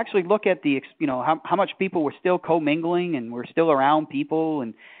when you actually look at the, how much people were still commingling and were still around people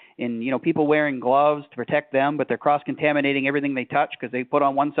and people wearing gloves to protect them, but they're cross-contaminating everything they touch because they put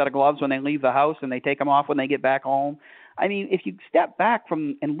on one set of gloves when they leave the house and they take them off when they get back home. I mean, if you step back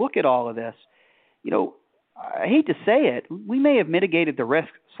from and look at all of this, I hate to say it, we may have mitigated the risk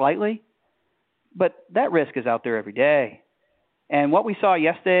slightly, but that risk is out there every day. And what we saw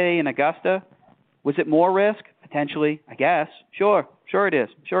yesterday in Augusta, was it more risk? Potentially, I guess. Sure it is.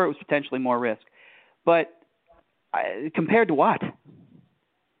 Sure it was potentially more risk. But compared to what?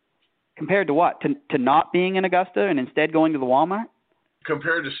 Compared to what? To not being in Augusta and instead going to the Walmart?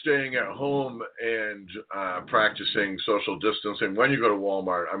 Compared to staying at home and practicing social distancing when you go to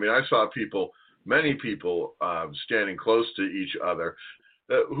Walmart, I mean, I saw many people standing close to each other.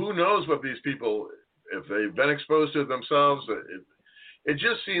 Who knows what these people, if they've been exposed to it themselves, it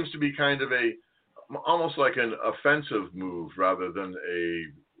just seems to be kind of almost like an offensive move rather than a.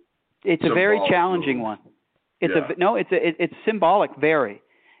 It's a very challenging one. It's symbolic, very,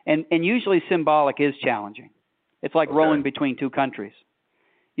 and usually symbolic is challenging. It's like rolling between two countries.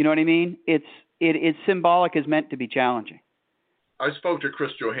 You know what I mean? It's symbolic is meant to be challenging. I spoke to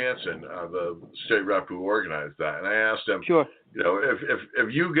Chris Johansen, the state rep who organized that, and I asked him, sure, if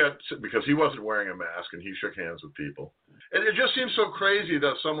you get, because he wasn't wearing a mask and he shook hands with people. And it just seems so crazy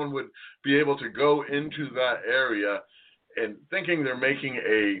that someone would be able to go into that area and thinking they're making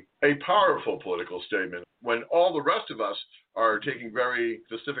a powerful political statement when all the rest of us are taking very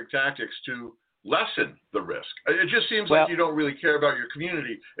specific tactics to lessen the risk. It just seems like you don't really care about your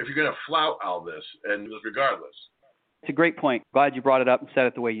community if you're going to flout all this, and regardless. It's a great point. Glad you brought it up and said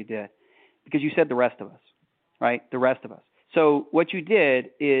it the way you did, because you said the rest of us, right? The rest of us. So what you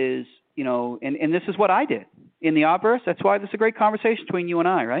did is, and this is what I did in the obverse. That's why this is a great conversation between you and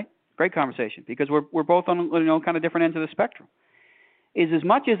I, right? Great conversation, because we're both on, kind of different ends of the spectrum. is as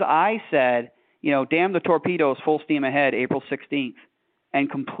much as I said, damn the torpedoes, full steam ahead, April 16th, and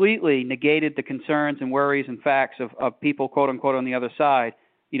completely negated the concerns and worries and facts of people, quote unquote, on the other side,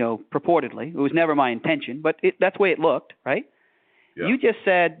 purportedly. It was never my intention, but that's the way it looked, right? Yeah. You just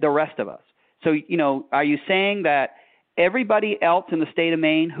said the rest of us. So, are you saying that everybody else in the state of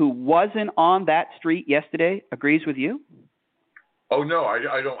Maine who wasn't on that street yesterday agrees with you? Oh, no,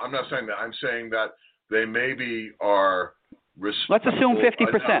 I don't. I'm not saying that. I'm saying that they maybe are Let's assume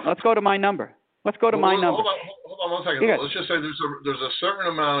 50%. Let's go to my number. Hold on 1 second. Yeah. Let's just say there's a certain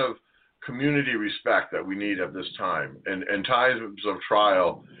amount of community respect that we need at this time. And in times of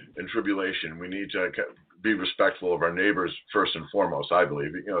trial and tribulation, we need to be respectful of our neighbors first and foremost, I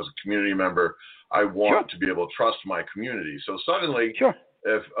believe. As a community member, I want to be able to trust my community. So suddenly,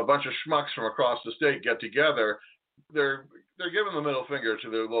 if a bunch of schmucks from across the state get together, they're giving the middle finger to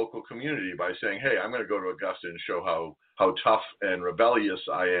their local community by saying, hey, I'm going to go to Augusta and show how tough and rebellious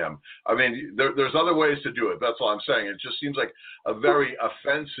I am. I mean, there's other ways to do it. That's all I'm saying. It just seems like a very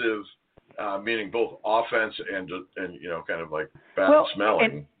offensive, meaning both offense and kind of like bad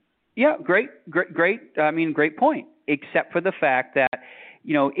smelling. Yeah, great. I mean, great point. Except for the fact that,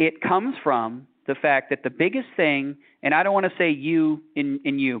 it comes from the fact that the biggest thing, and I don't want to say you in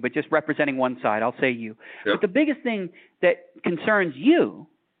you, but just representing one side, I'll say you. Yep. But the biggest thing that concerns you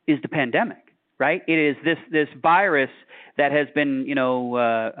is the pandemic, right? It is this virus that has been,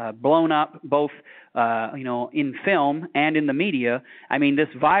 blown up both, in film and in the media. I mean, this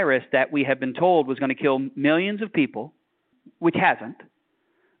virus that we have been told was going to kill millions of people, which hasn't.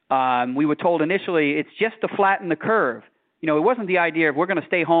 We were told initially it's just to flatten the curve. It wasn't the idea of we're going to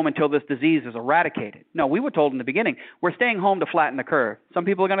stay home until this disease is eradicated. No, we were told in the beginning, we're staying home to flatten the curve. Some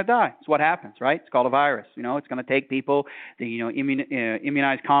people are going to die. It's what happens, right? It's called a virus. It's going to take people,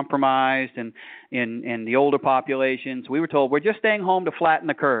 immunized, compromised, and the older populations. We were told we're just staying home to flatten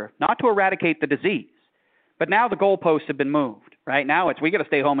the curve, not to eradicate the disease. But now the goalposts have been moved, right? Now we got to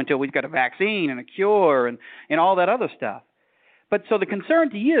stay home until we've got a vaccine and a cure and all that other stuff. But so the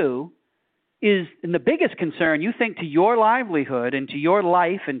concern to you is, and the biggest concern you think to your livelihood and to your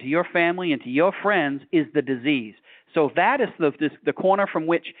life and to your family and to your friends is the disease. So that is the corner from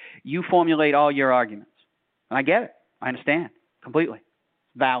which you formulate all your arguments. And I get it. I understand completely.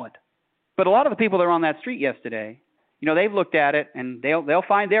 Valid. But a lot of the people that were on that street yesterday, they've looked at it and they'll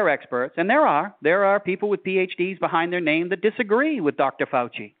find their experts. And there are people with PhDs behind their name that disagree with Dr.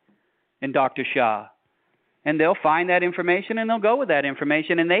 Fauci and Dr. Shah. And they'll find that information and they'll go with that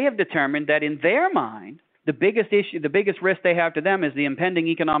information. And they have determined that in their mind, the biggest issue, the biggest risk they have to them is the impending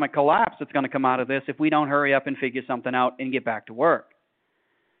economic collapse that's going to come out of this if we don't hurry up and figure something out and get back to work.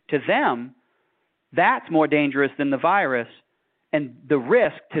 To them, that's more dangerous than the virus. And the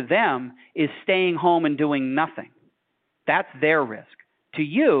risk to them is staying home and doing nothing. That's their risk. To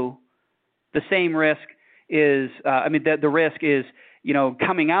you, the same risk is, the risk is,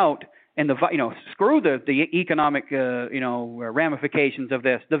 coming out and screw the economic, ramifications of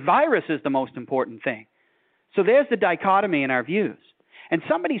this. The virus is the most important thing. So there's the dichotomy in our views. And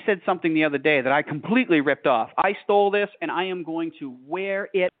somebody said something the other day that I completely ripped off. I stole this, and I am going to wear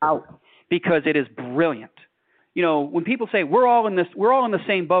it out because it is brilliant. When people say we're all in the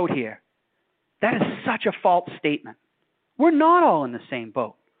same boat here, that is such a false statement. We're not all in the same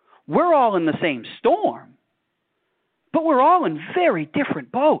boat. We're all in the same storm, but we're all in very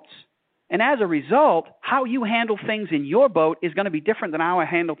different boats. And as a result, how you handle things in your boat is going to be different than how I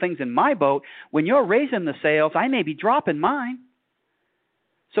handle things in my boat. When you're raising the sails, I may be dropping mine.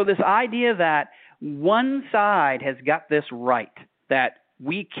 So this idea that one side has got this right, that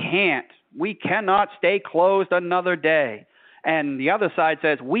we cannot stay closed another day. And the other side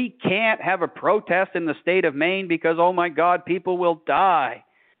says we can't have a protest in the state of Maine because, oh my God, people will die.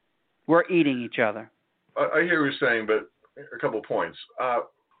 We're eating each other. I hear what you're saying, but a couple points.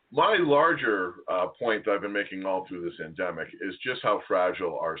 My larger point that I've been making all through this endemic is just how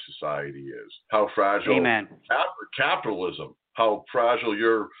fragile our society is, how fragile capitalism, how fragile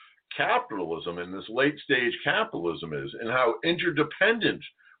your capitalism and this late-stage capitalism is, and how interdependent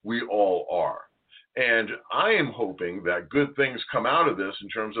we all are. And I am hoping that good things come out of this in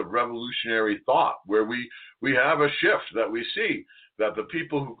terms of revolutionary thought, where we have a shift, that we see that the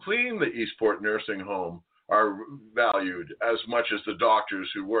people who clean the Eastport nursing home are valued as much as the doctors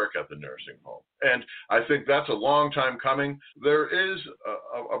who work at the nursing home. And I think that's a long time coming. There is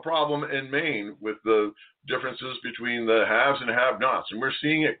a problem in Maine with the differences between the haves and have-nots, and we're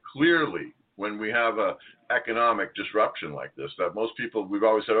seeing it clearly when we have a economic disruption like this, that most people, we've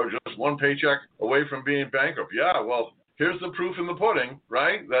always said, oh, just one paycheck away from being bankrupt. Yeah, well, here's the proof in the pudding,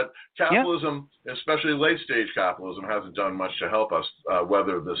 right? That capitalism, especially late-stage capitalism, hasn't done much to help us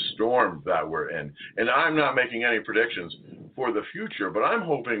weather the storm that we're in. And I'm not making any predictions for the future, but I'm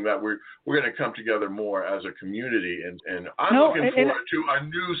hoping that we're going to come together more as a community, and I'm looking forward to a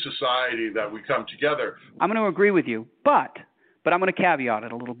new society that we come together. I'm going to agree with you, but I'm going to caveat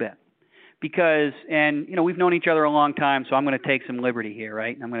it a little bit. Because, and, we've known each other a long time, so I'm going to take some liberty here,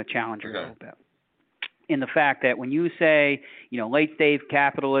 right? And I'm going to challenge you a little bit. In the fact that when you say, late stage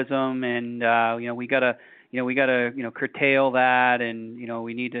capitalism and, we got to curtail that and,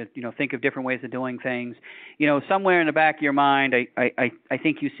 we need to, think of different ways of doing things, somewhere in the back of your mind, I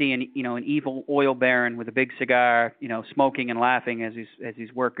think you see an evil oil baron with a big cigar, smoking and laughing as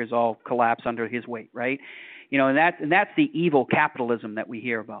his workers all collapse under his weight, right? And that's the evil capitalism that we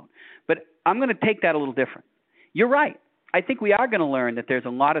hear about. But I'm going to take that a little different. You're right. I think we are going to learn that there's a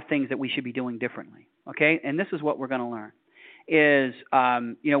lot of things that we should be doing differently. Okay, and this is what we're going to learn: is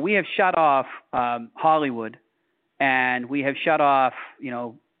we have shut off Hollywood, and we have shut off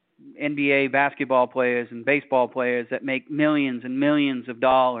NBA basketball players and baseball players that make millions and millions of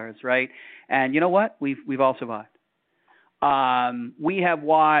dollars, right? And you know what? We've all survived. We have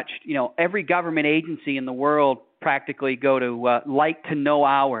watched, every government agency in the world practically go to light to no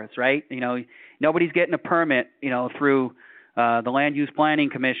hours, right? Nobody's getting a permit, through the Land Use Planning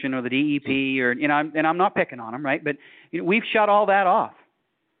Commission or the DEP, or and I'm not picking on them, right? But we've shut all that off.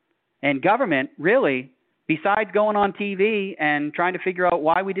 And government really, besides going on TV and trying to figure out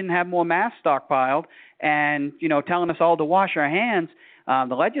why we didn't have more masks stockpiled, and telling us all to wash our hands.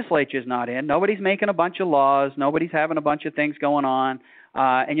 The legislature's not in. Nobody's making a bunch of laws. Nobody's having a bunch of things going on.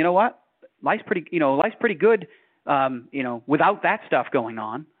 And you know what? Life's pretty good, without that stuff going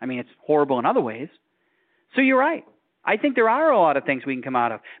on. I mean, it's horrible in other ways. So you're right. I think there are a lot of things we can come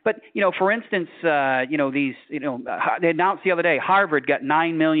out of. But, for instance, they announced the other day, Harvard got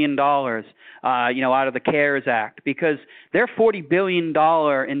 $9 million, out of the CARES Act because their $40 billion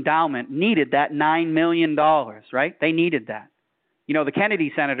endowment needed that $9 million, right? They needed that. The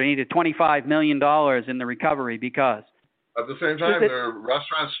Kennedy Center needed $25 million in the recovery because. At the same time, there are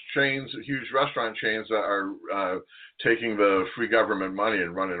huge restaurant chains that are taking the free government money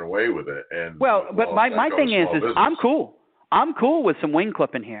and running away with it. And but my thing is I'm cool. I'm cool with some wing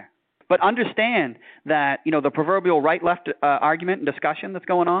clipping here. But understand that, the proverbial right-left argument and discussion that's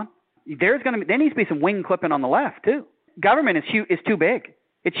going on, there needs to be some wing clipping on the left, too. Government is too big.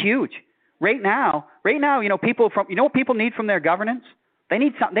 It's huge. Right now, people what people need from their governance?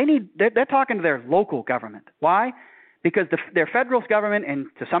 They're talking to their local government. Why? Because their federal government and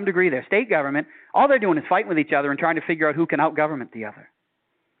to some degree their state government, all they're doing is fighting with each other and trying to figure out who can out-government the other.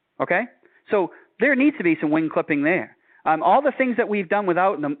 Okay? So there needs to be some wing clipping there. All the things that we've done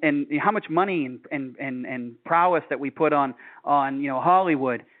without them, and how much money and prowess that we put on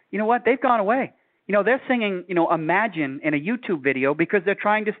Hollywood, you know what? They've gone away. They're singing, Imagine in a YouTube video because they're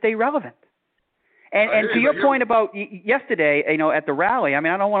trying to stay relevant. And to your point about yesterday, at the rally, I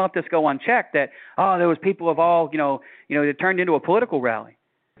mean, I don't want to let this go unchecked that, there was people of all, it turned into a political rally.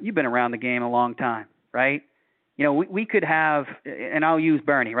 You've been around the game a long time, right? We could have, and I'll use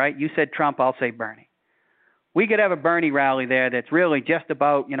Bernie, right? You said Trump, I'll say Bernie. We could have a Bernie rally there that's really just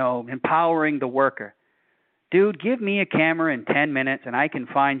about, empowering the worker. Dude, give me a camera in 10 minutes and I can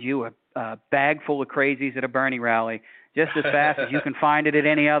find you a bag full of crazies at a Bernie rally just as fast as you can find it at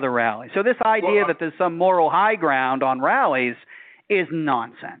any other rally. So this idea that there's some moral high ground on rallies is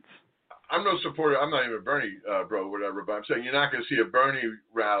nonsense. I'm no supporter. I'm not even a Bernie bro, whatever, but I'm saying you're not going to see a Bernie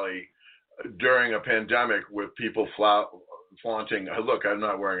rally during a pandemic with people flaunting, look, I'm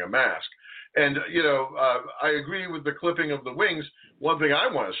not wearing a mask. And, I agree with the clipping of the wings. One thing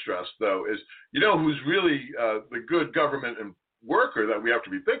I want to stress, though, is, who's really the good government worker that we have to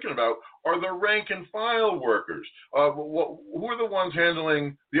be thinking about are the rank and file workers. Who are the ones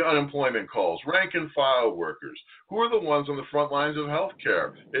handling the unemployment calls? Rank and file workers. Who are the ones on the front lines of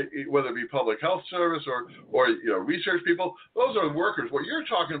healthcare, whether it be public health service or research people? Those are workers. What you're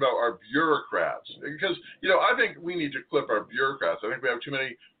talking about are bureaucrats. Because, I think we need to clip our bureaucrats. I think we have too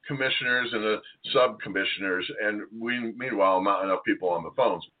many commissioners and sub-commissioners, and we, meanwhile, not enough people on the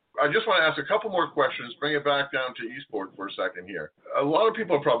phones. I just want to ask a couple more questions, bring it back down to Eastport for a second here. A lot of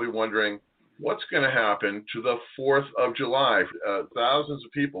people are probably wondering what's going to happen to the 4th of July. Thousands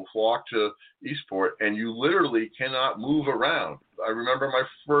of people flock to Eastport, and you literally cannot move around. I remember my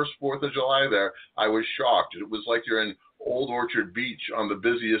first 4th of July there. I was shocked. It was like you're in Old Orchard Beach on the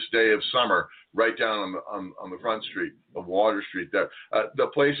busiest day of summer, right down on the front street of Water Street there. The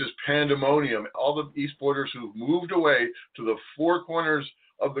place is pandemonium. All the Eastporters who've moved away to the four corners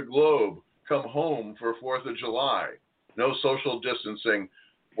of the globe come home for 4th of July. no social distancing.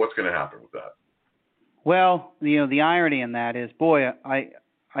 What's going to happen with that? Well, the irony in that is, boy,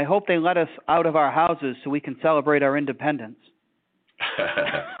 I hope they let us out of our houses so we can celebrate our independence.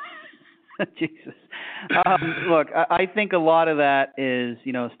 Jesus. Look, I think a lot of that is,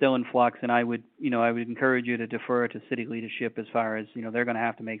 still in flux, and I would encourage you to defer to city leadership as far as, they're going to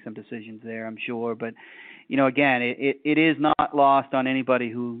have to make some decisions there, I'm sure. But, again, it is not lost on anybody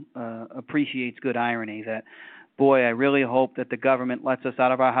who appreciates good irony that, boy, I really hope that the government lets us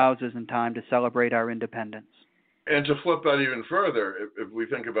out of our houses in time to celebrate our independence. And to flip that even further, if we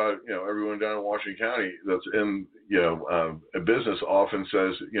think about, everyone down in Washington County that's in, a business often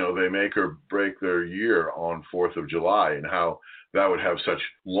says, they make or break their year on 4th of July, and how that would have such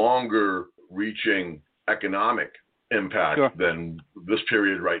longer reaching economic impact than this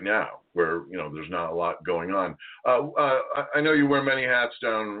period right now, where, there's not a lot going on. I know you wear many hats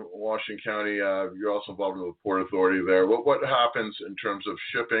down in Washington County. You're also involved in the Port Authority there. What happens in terms of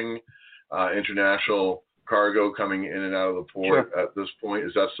shipping, international cargo coming in and out of the port at this point?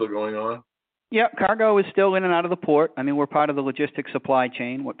 Is that still going on? Yeah, cargo is still in and out of the port. I mean, we're part of the logistics supply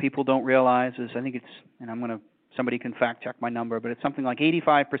chain. What people don't realize is, I think it's, and somebody can fact check my number, but it's something like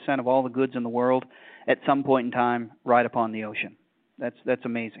 85% of all the goods in the world at some point in time ride upon the ocean. That's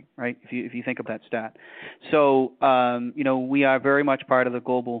amazing, right? If you think of that stat. So we are very much part of the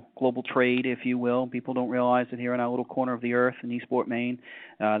global trade, if you will. People don't realize that here in our little corner of the earth in Eastport, Maine,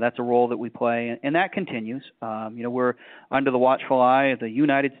 that's a role that we play, and that continues. We're under the watchful eye of the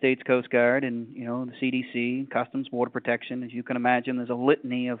United States Coast Guard and the CDC, Customs, Border Protection. As you can imagine, there's a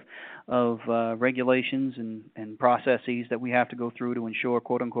litany of regulations and processes that we have to go through to ensure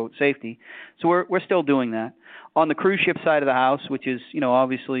quote unquote safety. So we're still doing that. On the cruise ship side of the house, which is,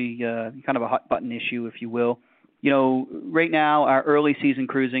 obviously kind of a hot button issue, if you will, right now our early season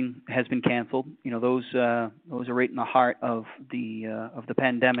cruising has been canceled. Those are right in the heart of the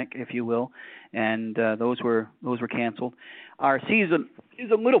pandemic, if you will, and those were canceled. Our season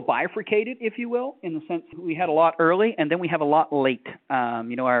is a little bifurcated, if you will, in the sense that we had a lot early and then we have a lot late.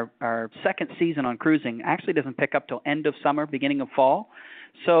 Our second season on cruising actually doesn't pick up till end of summer, beginning of fall,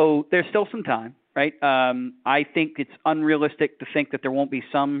 so there's still some time. Right. I think it's unrealistic to think that there won't be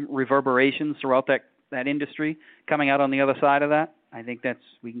some reverberations throughout that industry coming out on the other side of that. I think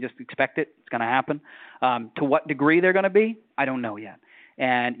we can just expect it. It's going to happen. To what degree they're going to be, I don't know yet.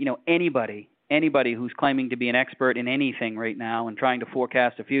 And, anybody who's claiming to be an expert in anything right now and trying to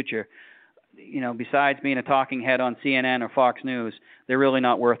forecast the future, besides being a talking head on CNN or Fox News, they're really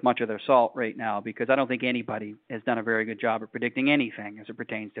not worth much of their salt right now, because I don't think anybody has done a very good job of predicting anything as it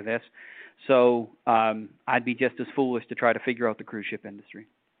pertains to this. So I'd be just as foolish to try to figure out the cruise ship industry.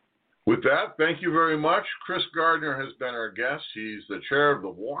 With that, thank you very much. Chris Gardner has been our guest. He's the chair of the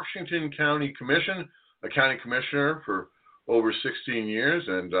Washington County Commission, a county commissioner for over 16 years,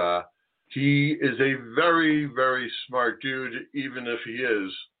 and he is a very, very smart dude, even if he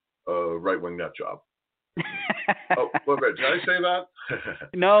is a right-wing nut job. Did I say that?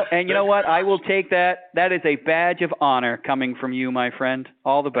 No, and you know what? I will take that. That is a badge of honor coming from you, my friend.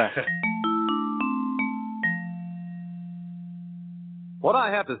 All the best. What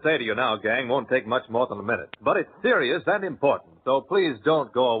I have to say to you now, gang, won't take much more than a minute, but it's serious and important, so please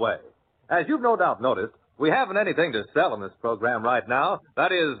don't go away. As you've no doubt noticed, we haven't anything to sell in this program right now.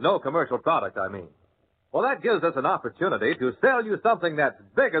 That is, no commercial product, I mean. Well, that gives us an opportunity to sell you something that's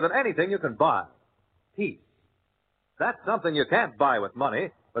bigger than anything you can buy. Peace. That's something you can't buy with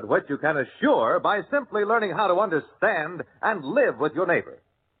money, but which you can assure by simply learning how to understand and live with your neighbor.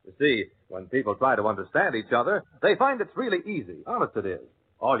 You see, when people try to understand each other, they find it's really easy. Honest it is.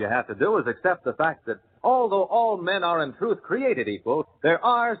 All you have to do is accept the fact that although all men are in truth created equal, there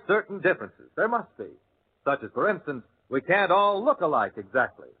are certain differences. There must be. Such as, for instance, we can't all look alike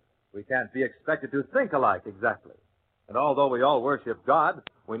exactly. We can't be expected to think alike exactly. And although we all worship God,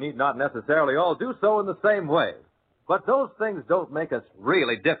 we need not necessarily all do so in the same way. But those things don't make us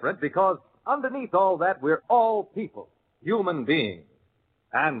really different, because underneath all that, we're all people, human beings.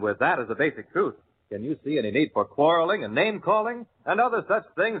 And with that as a basic truth, can you see any need for quarreling and name-calling and other such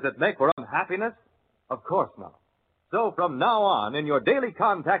things that make for unhappiness? Of course not. So from now on, in your daily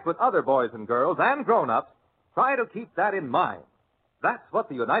contact with other boys and girls and grown-ups, try to keep that in mind. That's what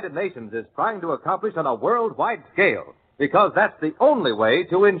the United Nations is trying to accomplish on a worldwide scale, because that's the only way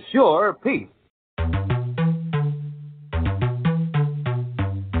to ensure peace.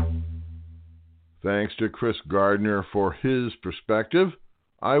 Thanks to Chris Gardner for his perspective.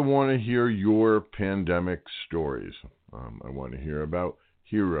 I want to hear your pandemic stories. I want to hear about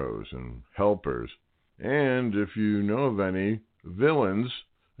heroes and helpers. And if you know of any villains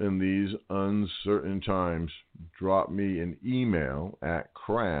in these uncertain times. Drop me an email at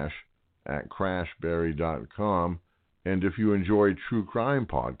crash@crashberry.com. And if you enjoy true crime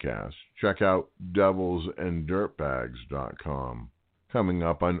podcasts, check out devilsanddirtbags.com. Coming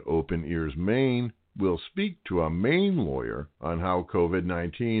up on Open Ears Maine, we'll speak to a Maine lawyer on how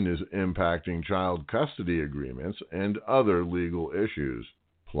COVID-19 is impacting child custody agreements and other legal issues.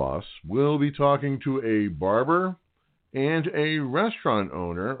 Plus, we'll be talking to a barber and a restaurant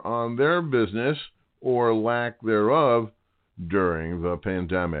owner on their business or lack thereof during the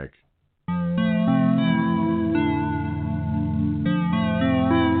pandemic.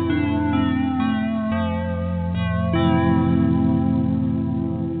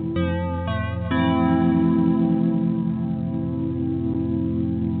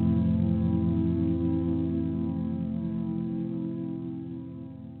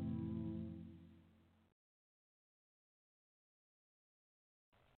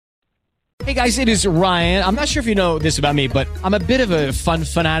 Hey guys, it is Ryan. I'm not sure if you know this about me, but I'm a bit of a fun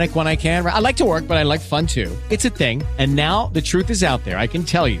fanatic when I can. I like to work, but I like fun too. It's a thing. And now the truth is out there. I can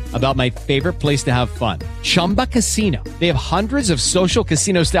tell you about my favorite place to have fun. Chumba Casino. They have hundreds of social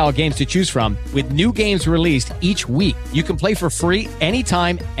casino style games to choose from with new games released each week. You can play for free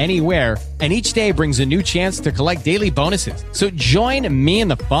anytime, anywhere. And each day brings a new chance to collect daily bonuses. So join me in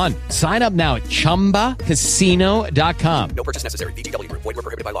the fun. Sign up now at ChumbaCasino.com. No purchase necessary. VGW Group. Void where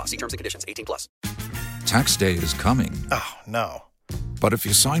prohibited by law. See terms and conditions. 18+. Tax day is coming. Oh, no. But if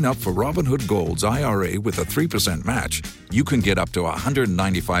you sign up for Robinhood Gold's IRA with a 3% match, you can get up to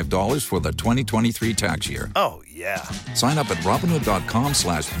 $195 for the 2023 tax year. Oh, yeah. Sign up at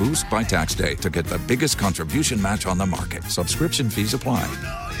Robinhood.com/boost by tax day to get the biggest contribution match on the market. Subscription fees apply.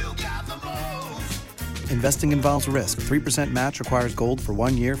 Investing involves risk. 3% match requires gold for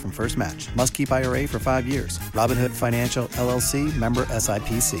 1 year from first match. Must keep IRA for 5 years. Robinhood Financial, LLC, member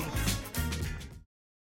SIPC.